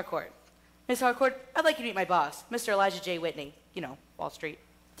Mrs. Harcourt. Miss Harcourt, I'd like you to meet my boss, Mr. Elijah J. Whitney. You know, Wall Street.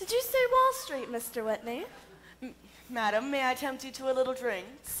 Did you say Wall Street, Mr. Whitney? Madam, may I tempt you to a little drink?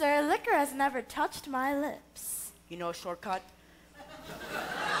 Sir, liquor has never touched my lips. You know a shortcut?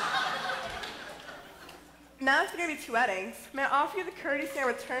 Now it's going to be 2 weddings. May I offer you the courtesy and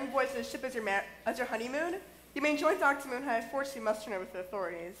return voyage to the ship as your honeymoon? You may join Dr. Moon, who I forcibly must turn over to the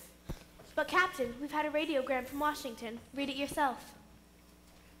authorities. But Captain, we've had a radiogram from Washington. Read it yourself.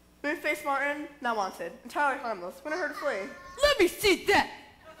 Moonface Martin, not wanted. Entirely harmless. When I heard to flee. Let me see that!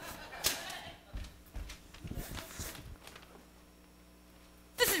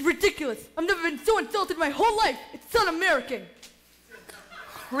 This is ridiculous. I've never been so insulted in my whole life. It's un-American.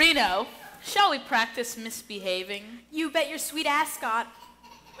 Reno, shall we practice misbehaving? You bet your sweet ass, Scott.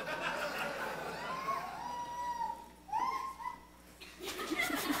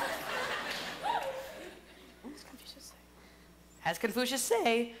 As Confucius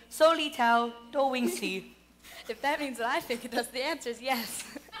say, so li tao, do wing si. If that means what I think it does, the answer is yes.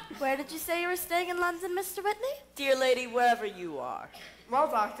 Where did you say you were staying in London, Mr. Whitney? Dear lady, wherever you are. Well,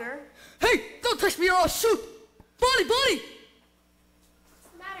 Doctor. Hey, don't touch me or I'll shoot! Buddy! What's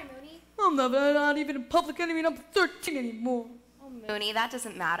the matter, Mooney? I'm not even in public enemy number 13 anymore. Oh, Mooney, that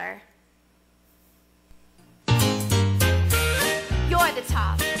doesn't matter. You're the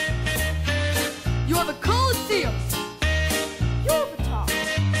top. You're the Coliseum. You're the top.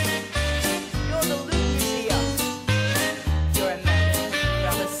 You're the Louvre Museum. You're a man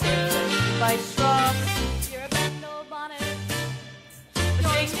from a sailor by straw. You're a bundle bonnet.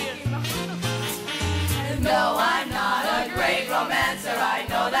 No, I'm not a great romancer. I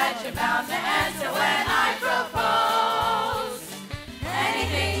know that you're bound to answer when I